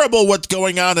 it's horrible what's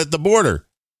going on at the border.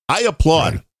 I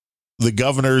applaud the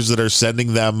governors that are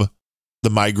sending them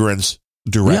the migrants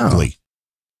directly.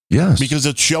 Yeah. Yes. Because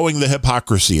it's showing the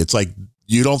hypocrisy. It's like,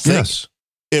 you don't think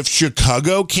if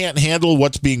Chicago can't handle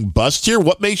what's being bussed here,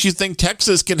 what makes you think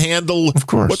Texas can handle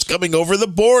what's coming over the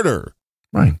border?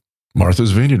 Right.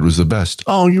 Martha's Vineyard was the best.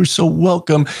 Oh, you're so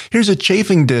welcome. Here's a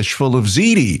chafing dish full of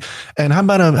ziti. And how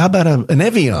about an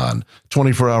Evian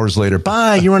 24 hours later?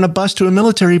 Bye. You're on a bus to a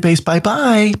military base.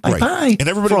 Bye-bye. Bye-bye. And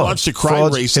everybody wants to cry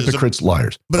racism. Hypocrites,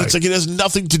 liars. But it's like it has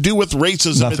nothing to do with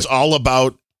racism. Nothing. It's all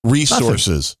about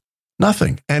resources.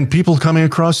 Nothing. And people coming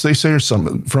across, they say, are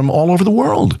some from all over the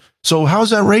world. So how's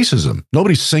that racism?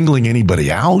 Nobody's singling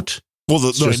anybody out. Well,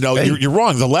 you're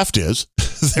wrong. The left is.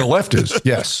 The left is.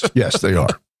 Yes. Yes, they are.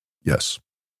 Yes.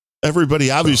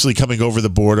 Everybody obviously coming over the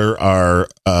border are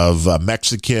of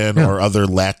Mexican or other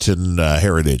Latin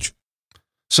heritage.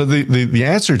 So the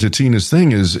answer to Tina's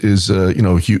thing is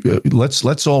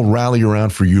let's all rally around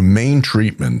for humane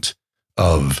treatment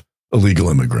of illegal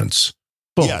immigrants.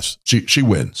 Boom. Yes. She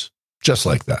wins just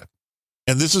like that.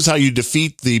 And this is how you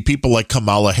defeat the people like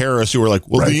Kamala Harris who are like,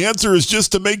 well, the answer is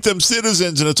just to make them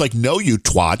citizens. And it's like, no, you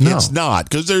twat. No. It's not,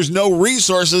 because there's no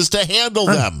resources to handle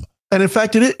them. And in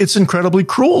fact, it's incredibly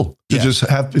cruel to just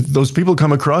have those people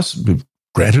come across.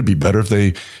 Granted, it'd be better if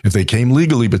they came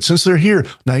legally, but since they're here,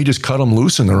 now you just cut them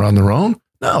loose and they're on their own.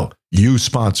 No, you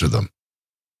sponsor them.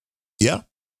 Yeah.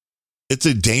 It's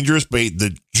a dangerous bait.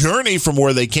 The journey from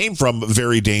where they came from,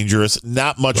 very dangerous,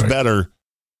 not much better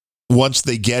once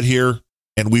they get here.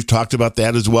 And we've talked about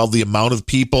that as well. The amount of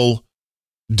people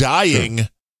dying,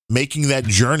 making that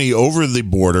journey over the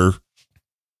border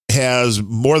has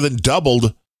more than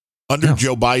doubled under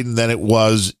Joe Biden than it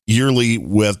was yearly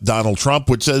with Donald Trump,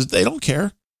 which says they don't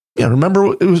care. Yeah,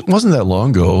 remember, it wasn't that long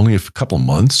ago, only a couple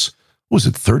months. Was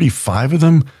it 35 of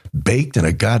them baked in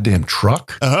a goddamn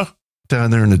truck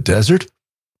down there in the desert?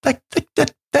 That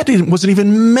wasn't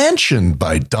even mentioned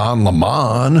by Don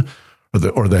Lemon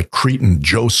or that cretin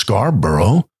Joe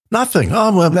Scarborough. Nothing.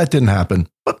 Oh, well, that didn't happen.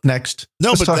 But next,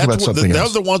 let's talk about something else.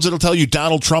 Those are the ones that'll tell you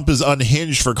Donald Trump is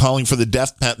unhinged for calling for the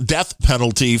death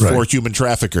penalty for human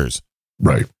traffickers.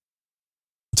 Right.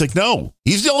 It's like, no,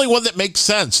 he's the only one that makes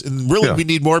sense. And really, we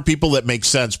need more people that make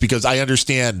sense, because I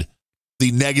understand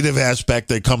the negative aspect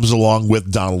that comes along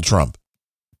with Donald Trump.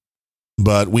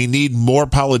 but we need more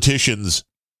politicians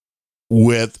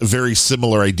with very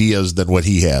similar ideas than what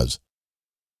he has.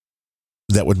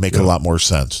 That would make a lot more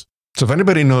sense. So if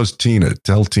anybody knows Tina,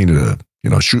 tell Tina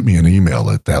to, shoot me an email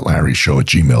at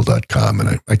thatlarryshow@gmail.com,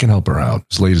 and I can help her out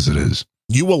as late as it is.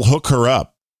 You will hook her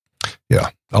up. Yeah,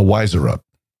 I'll wise her up.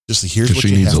 Just here's what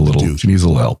she needs a little. She needs a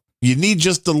little help. You need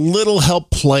just a little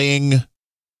help playing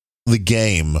the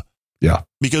game. Yeah,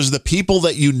 because the people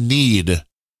that you need,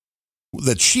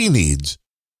 that she needs,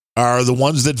 are the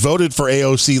ones that voted for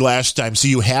AOC last time. So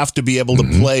you have to be able to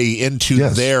play into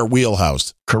their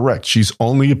wheelhouse. Correct. She's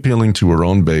only appealing to her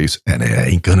own base, and it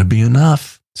ain't going to be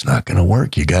enough. It's not going to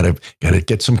work. You got to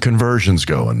get some conversions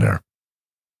going there.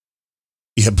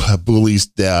 Yeah, Bullies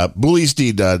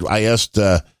Deed. I asked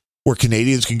where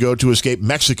Canadians can go to escape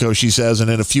Mexico, she says, and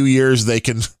in a few years they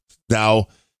can now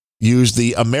use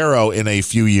the Amero in a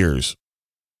few years.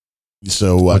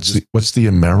 So what's the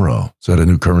Amero? Is that a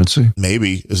new currency?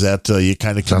 Maybe. Is that you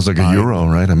kind of sounds like a euro,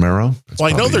 right? Amero.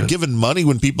 Well, I know they're giving money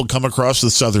when people come across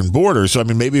the southern border. So I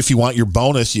mean, maybe if you want your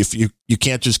bonus, if you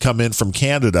can't just come in from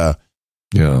Canada,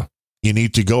 you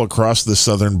need to go across the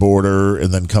southern border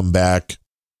and then come back.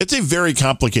 It's a very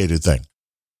complicated thing.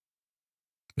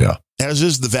 Yeah, as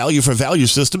is the value for value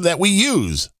system that we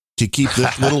use to keep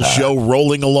this little show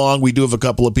rolling along. We do have a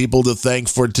couple of people to thank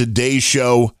for today's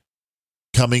show.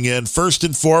 Coming in first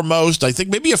and foremost, I think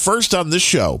maybe a first on this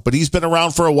show, but he's been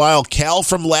around for a while. Cal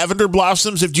from Lavender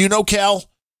Blossoms. Do you know Cal?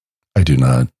 I do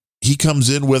not. He comes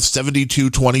in with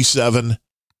 7227.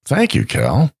 Thank you,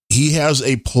 Cal. He has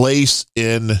a place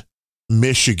in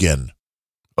Michigan.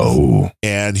 Oh.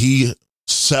 And he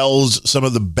sells some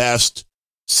of the best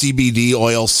CBD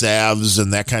oil salves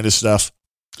and that kind of stuff.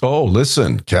 Oh,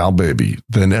 listen, Cal, baby.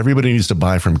 Then everybody needs to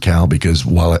buy from Cal because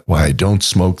while I don't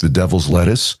smoke the devil's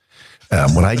lettuce,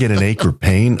 when I get an ache or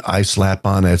pain, I slap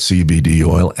on that CBD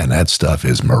oil, and that stuff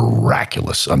is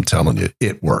miraculous. I'm telling you,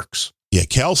 it works. Yeah,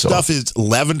 Cal's stuff is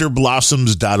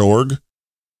lavenderblossoms.org,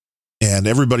 and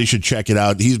everybody should check it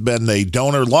out. He's been a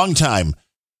donor long time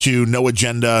to No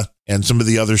Agenda and some of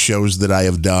the other shows that I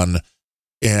have done.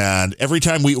 And every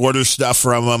time we order stuff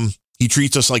from him, he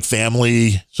treats us like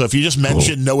family. So if you just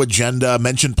mention No Agenda,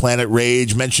 mention Planet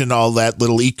Rage, mention all that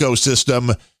little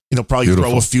ecosystem, probably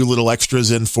throw a few little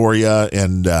extras in for you.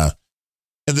 And the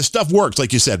stuff works.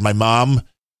 Like you said, my mom,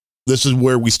 this is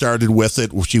where we started with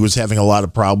it. She was having a lot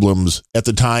of problems at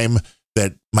the time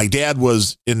that my dad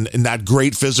was in not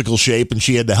great physical shape, and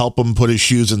she had to help him put his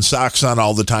shoes and socks on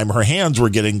all the time. Her hands were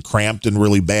getting cramped and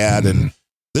really bad. And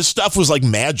this stuff was like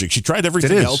magic. She tried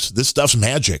everything else. This stuff's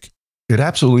magic. It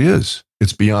absolutely is.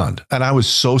 It's beyond. And I was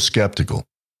so skeptical.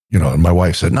 And my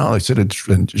wife said, no, I said, a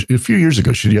few years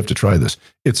ago, you have to try this.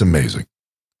 It's amazing.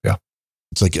 Yeah.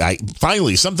 It's like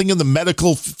finally something in the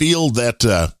medical field that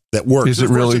works. Is it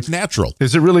really? It's natural.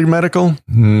 Is it really medical?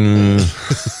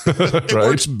 It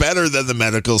works better than the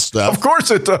medical stuff. Of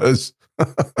course it does.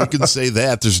 You can say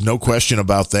that. There's no question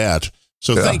about that.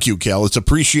 So thank you, Cal. It's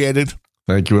appreciated.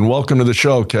 Thank you. And welcome to the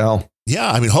show, Cal.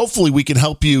 Yeah. I mean, hopefully we can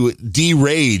help you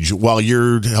de-rage while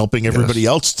you're helping everybody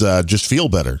else to just feel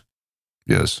better.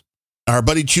 Yes. Our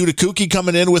buddy Chutakuki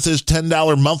coming in with his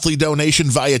 $10 monthly donation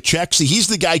via check. See, he's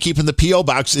the guy keeping the P.O.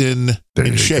 box in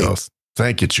shape. Go.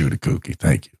 Thank you, Chutakuki.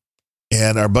 Thank you.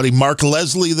 And our buddy Mark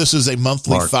Leslie, this is a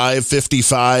monthly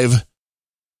 $5.55.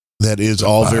 That is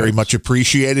all very much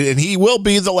appreciated. And he will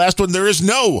be the last one. There's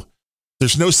no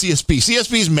CSP.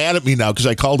 CSP is mad at me now because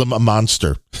I called him a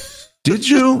monster. Did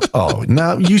you? Oh,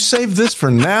 now you saved this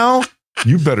for now?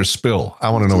 You better spill. I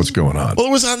want to know what's going on. Well,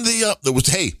 it was on the,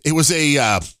 it was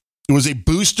a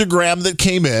boostergram that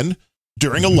came in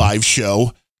during a live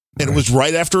show. And it was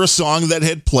right after a song that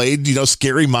had played,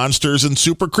 Scary Monsters and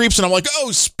Super Creeps. And I'm like,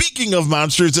 oh, speaking of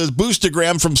monsters, there's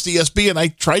boostergram from CSB. And I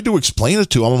tried to explain it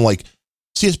to him. I'm like,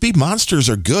 CSB monsters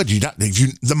are good.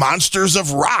 The monsters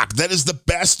of rock. That is the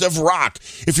best of rock.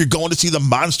 If you're going to see the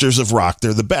monsters of rock,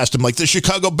 they're the best. I'm like, the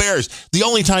Chicago Bears, the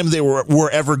only time they were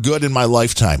ever good in my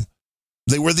lifetime.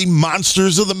 They were the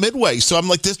monsters of the Midway. So I'm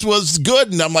like, this was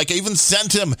good. And I'm like, I even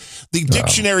sent him the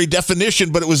dictionary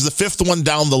definition, but it was the fifth one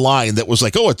down the line that was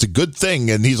like, oh, it's a good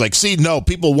thing. And he's like, see, no,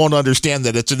 people won't understand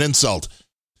that it's an insult.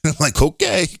 And I'm like,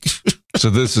 okay. So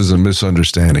this is a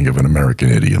misunderstanding of an American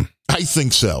idiom. I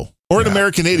think so. Or an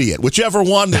American idiot. Whichever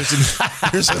one,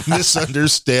 there's a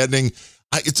misunderstanding.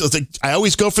 I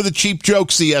always go for the cheap joke,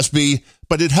 CSB,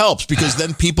 but it helps because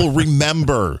then people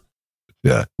remember.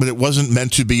 Yeah. But it wasn't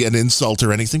meant to be an insult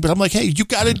or anything. But I'm like, hey, you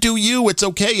got to do you. It's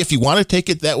okay. If you want to take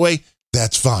it that way,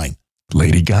 that's fine.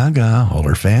 Lady Gaga, all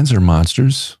her fans are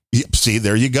monsters. Yep. See,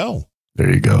 there you go.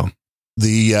 There you go.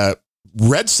 The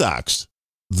Red Sox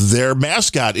their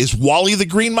mascot is Wally the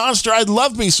Green Monster. I'd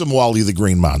love me some Wally the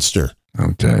Green Monster.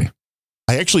 Okay.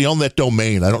 I actually own that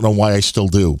domain. I don't know why I still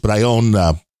do, but I own,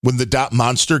 when the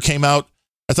 .monster came out,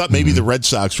 I thought maybe the Red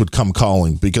Sox would come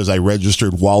calling because I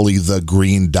registered Wally the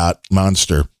Green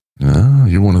 .monster. Oh,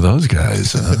 you're one of those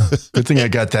guys. Good thing I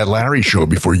got that Larry show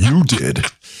before you did.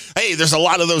 Hey, there's a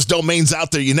lot of those domains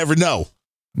out there. You never know.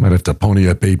 Might have to pony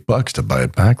up $8 to buy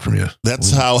it back from you.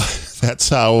 That's how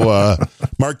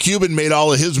Mark Cuban made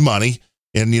all of his money.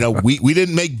 And, we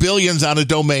didn't make billions on a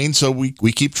domain, so we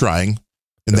keep trying.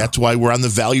 And that's why we're on the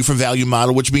value for value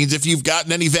model, which means if you've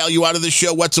gotten any value out of this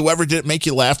show whatsoever, did it make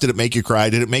you laugh? Did it make you cry?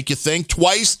 Did it make you think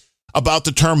twice about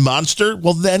the term monster?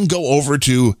 Well, then go over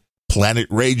to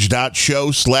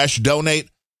planetrage.show/donate.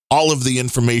 All of the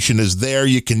information is there.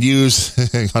 You can use,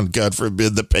 God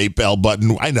forbid, the PayPal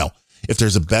button. I know. If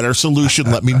there's a better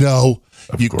solution, let me know.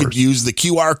 You could use the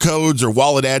QR codes or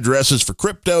wallet addresses for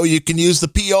crypto. You can use the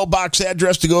P.O. box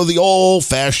address to go the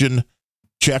old-fashioned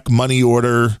check, money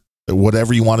order,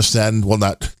 whatever you want to send. Well,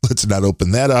 let's not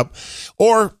open that up.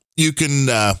 Or you can,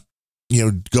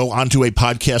 go onto a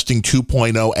Podcasting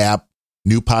 2.0 app,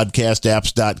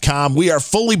 newpodcastapps.com. We are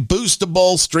fully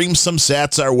boostable. Stream some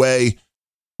sats our way.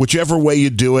 Whichever way you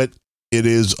do it, it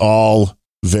is all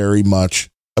very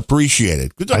much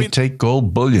appreciated. I take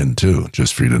gold bullion too,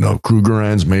 just for you to know.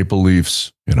 Krugerrands, Maple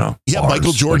Leafs, Yeah, bars,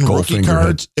 Michael Jordan like rookie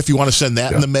cards. If you want to send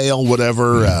that in the mail,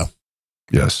 whatever.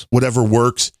 Yes, whatever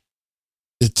works.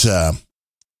 It's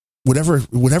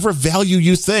whatever value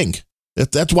you think.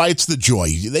 That's why it's the joy.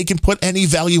 They can put any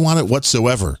value on it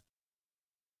whatsoever,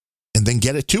 and then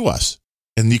get it to us.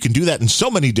 And you can do that in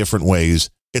so many different ways.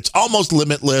 It's almost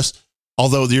limitless.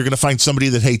 Although you're going to find somebody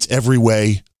that hates every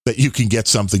way that you can get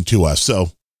something to us. So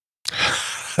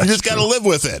you just got to live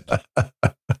with it.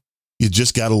 You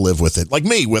just got to live with it. Like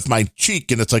me with my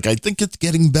cheek. And it's like, I think it's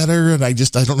getting better. And I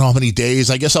don't know how many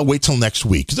days. I guess I'll wait till next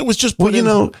week. Because it was just put in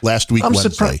last week,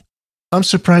 Wednesday. I'm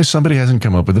surprised somebody hasn't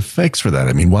come up with a fix for that.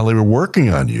 I mean, while they were working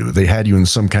on you, they had you in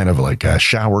some kind of like a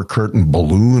shower curtain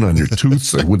balloon on your tooth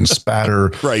so it wouldn't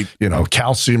spatter, right?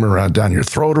 Calcium around down your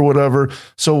throat or whatever.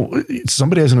 So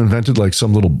somebody hasn't invented like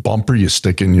some little bumper you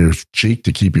stick in your cheek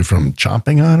to keep you from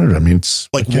chomping on it. I mean, it's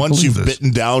like once you've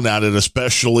bitten down on it,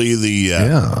 especially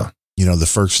the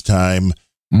first time.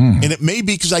 And it may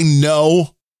be because I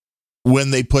know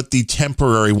when they put the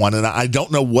temporary one, and I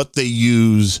don't know what they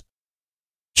use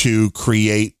to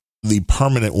create the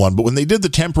permanent one. But when they did the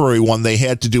temporary one, they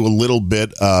had to do a little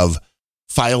bit of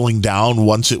filing down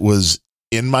once it was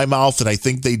in my mouth. And I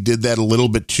think they did that a little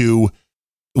bit too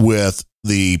with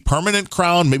the permanent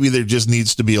crown. Maybe there just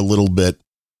needs to be a little bit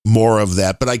more of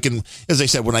that. But I can, as I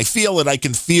said, when I feel it, I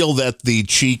can feel that the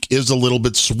cheek is a little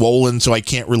bit swollen. So I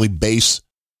can't really base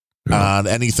on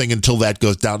anything until that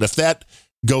goes down. If that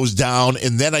goes down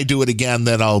and then I do it again,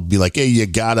 then I'll be like, hey, you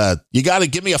gotta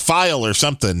give me a file or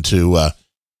something to,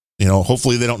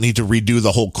 hopefully they don't need to redo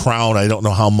the whole crown. I don't know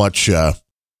how much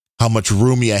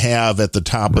room you have at the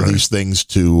top of these things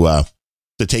to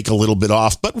take a little bit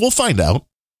off, but we'll find out.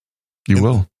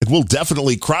 Will. It will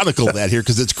definitely chronicle that here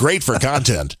because it's great for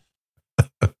content.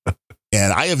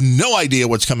 And I have no idea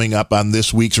what's coming up on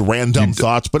this week's Random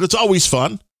Thoughts, but it's always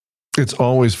fun. It's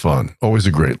always fun. Always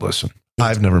a great listen.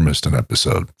 I've never missed an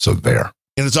episode, so there.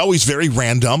 And it's always very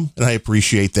random, and I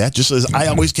appreciate that. Just as I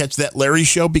always catch that Larry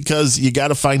show because you got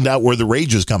to find out where the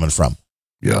rage is coming from.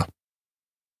 Yeah.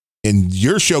 And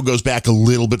your show goes back a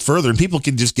little bit further, and people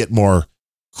can just get more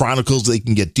chronicles. They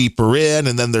can get deeper in,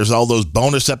 and then there's all those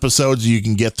bonus episodes you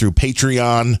can get through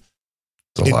Patreon.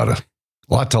 It's a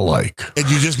lot to like. And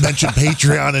you just mentioned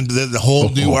Patreon, and the whole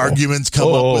new arguments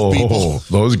come up with people.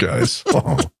 Those guys.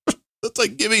 It's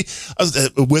like, give me,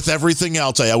 with everything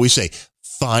else, I always say,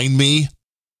 find me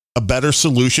a better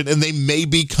solution. And they may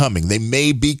be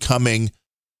coming.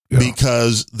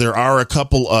 Because there are a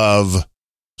couple of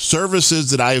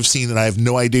services that I have seen, and I have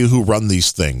no idea who run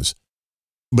these things.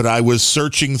 But I was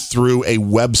searching through a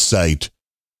website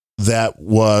that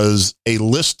was a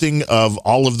listing of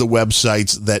all of the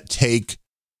websites that take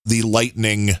the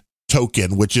Lightning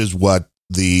token, which is what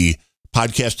the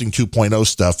Podcasting 2.0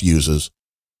 stuff uses.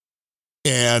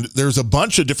 And there's a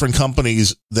bunch of different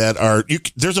companies that are,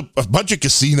 there's a bunch of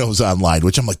casinos online,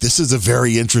 which I'm like, this is a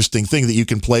very interesting thing that you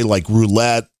can play like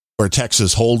roulette or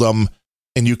Texas Hold'em,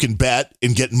 and you can bet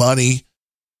and get money.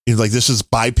 Like, this is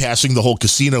bypassing the whole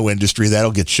casino industry.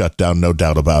 That'll get shut down, no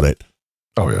doubt about it.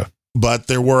 Oh, yeah. But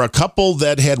there were a couple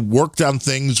that had worked on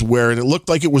things where it looked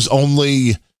like it was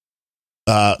only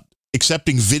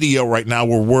accepting video right now,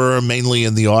 where we're mainly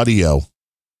in the audio.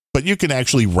 But you can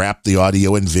actually wrap the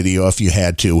audio and video if you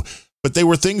had to. But they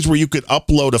were things where you could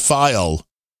upload a file,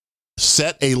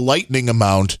 set a lightning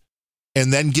amount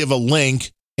and then give a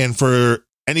link. And for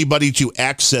anybody to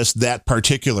access that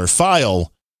particular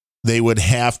file, they would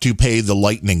have to pay the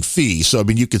lightning fee. So, I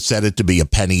mean, you could set it to be a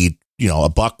penny, a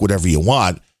buck, whatever you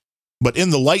want. But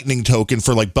in the lightning token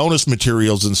for like bonus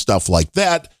materials and stuff like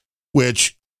that,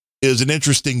 which is an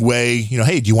interesting way,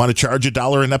 hey, do you want to charge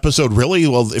 $1 an episode? Really?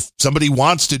 Well, if somebody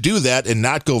wants to do that and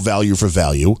not go value for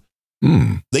value,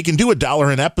 they can do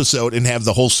 $1 an episode and have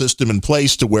the whole system in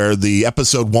place to where the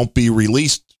episode won't be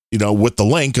released, with the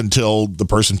link until the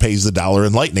person pays the $1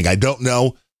 in lightning. I don't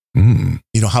know,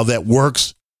 how that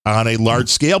works on a large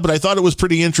scale, but I thought it was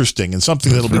pretty interesting and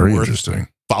something that'll be worth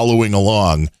following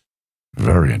along.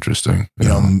 Very interesting.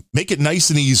 Make it nice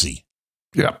and easy.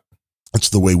 Yeah. That's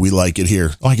the way we like it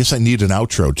here. Oh, I guess I need an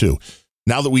outro too.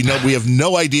 Now that we know, we have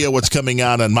no idea what's coming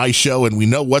on my show, and we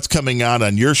know what's coming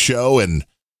on your show, and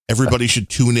everybody should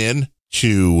tune in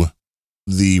to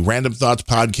the Random Thoughts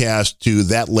podcast, to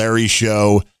That Larry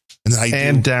Show.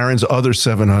 And Darren's other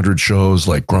 700 shows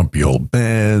like Grumpy Old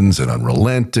Ben's and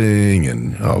Unrelenting,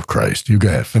 and oh Christ, you go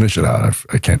ahead, finish it out.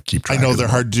 I can't keep track. I know they're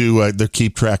hard to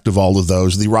keep track of all of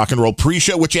those. The Rock and Roll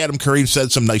Pre-Show, which Adam Curry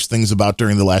said some nice things about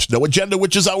during the last No Agenda,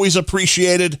 which is always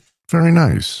appreciated. Very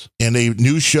nice. And a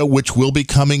new show which will be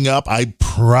coming up, I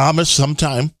promise,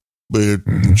 sometime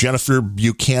with Jennifer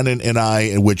Buchanan and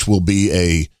I, which will be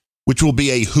a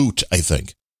hoot, I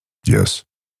think. Yes.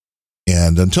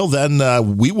 And until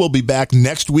then, we will be back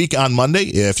next week on Monday.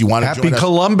 If you want to join us. Happy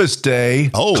Columbus Day.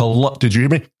 Oh, did you hear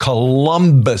me?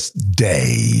 Columbus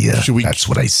Day. That's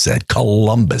what I said.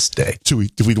 Columbus Day. Do we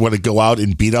want to go out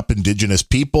and beat up indigenous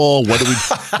people? What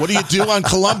do you do on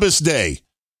Columbus Day?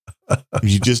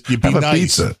 You be have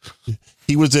nice. A pizza.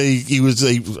 He was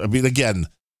I mean, again,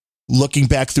 looking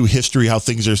back through history, how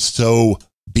things are so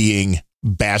being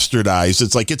bastardized.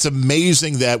 It's like, it's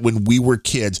amazing that when we were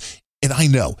kids, and I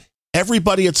know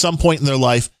everybody at some point in their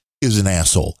life is an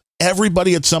asshole.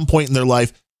 Everybody at some point in their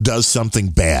life does something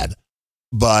bad.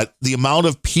 But the amount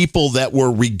of people that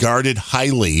were regarded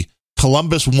highly,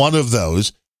 Columbus, one of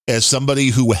those, as somebody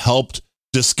who helped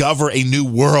discover a new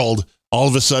world, all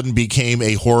of a sudden became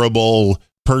a horrible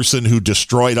person who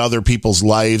destroyed other people's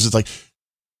lives. It's like,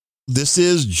 this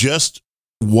is just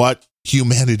what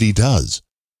humanity does.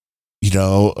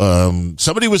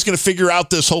 Somebody was going to figure out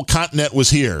this whole continent was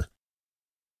here.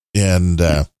 And,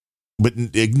 but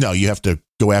no, you have to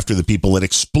go after the people that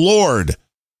explored.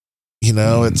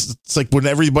 It's like when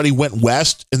everybody went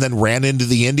west and then ran into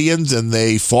the Indians and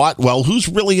they fought. Well, who's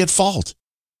really at fault?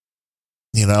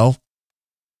 I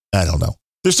don't know.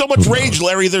 There's so much rage,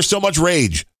 Larry. There's so much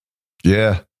rage.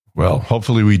 Yeah. Well,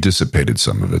 hopefully we dissipated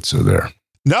some of it. So there.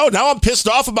 No, now I'm pissed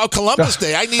off about Columbus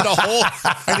Day. I need a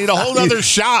whole other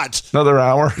shot. Another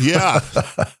hour. Yeah.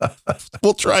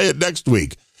 We'll try it next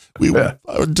week.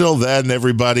 Until then,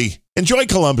 everybody, enjoy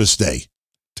Columbus Day.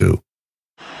 Too.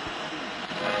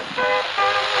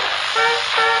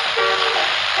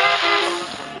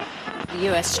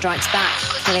 The US strikes back,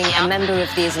 killing a member of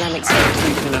the Islamic State.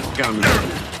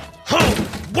 Whole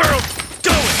world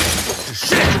going to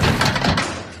shit.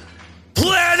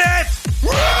 Planet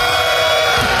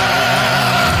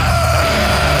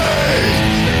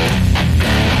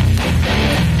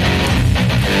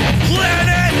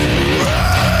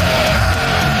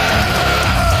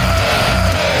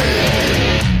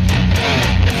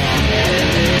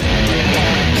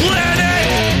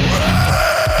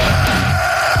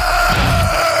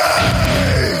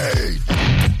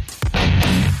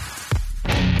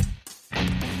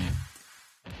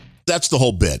That's the whole bit.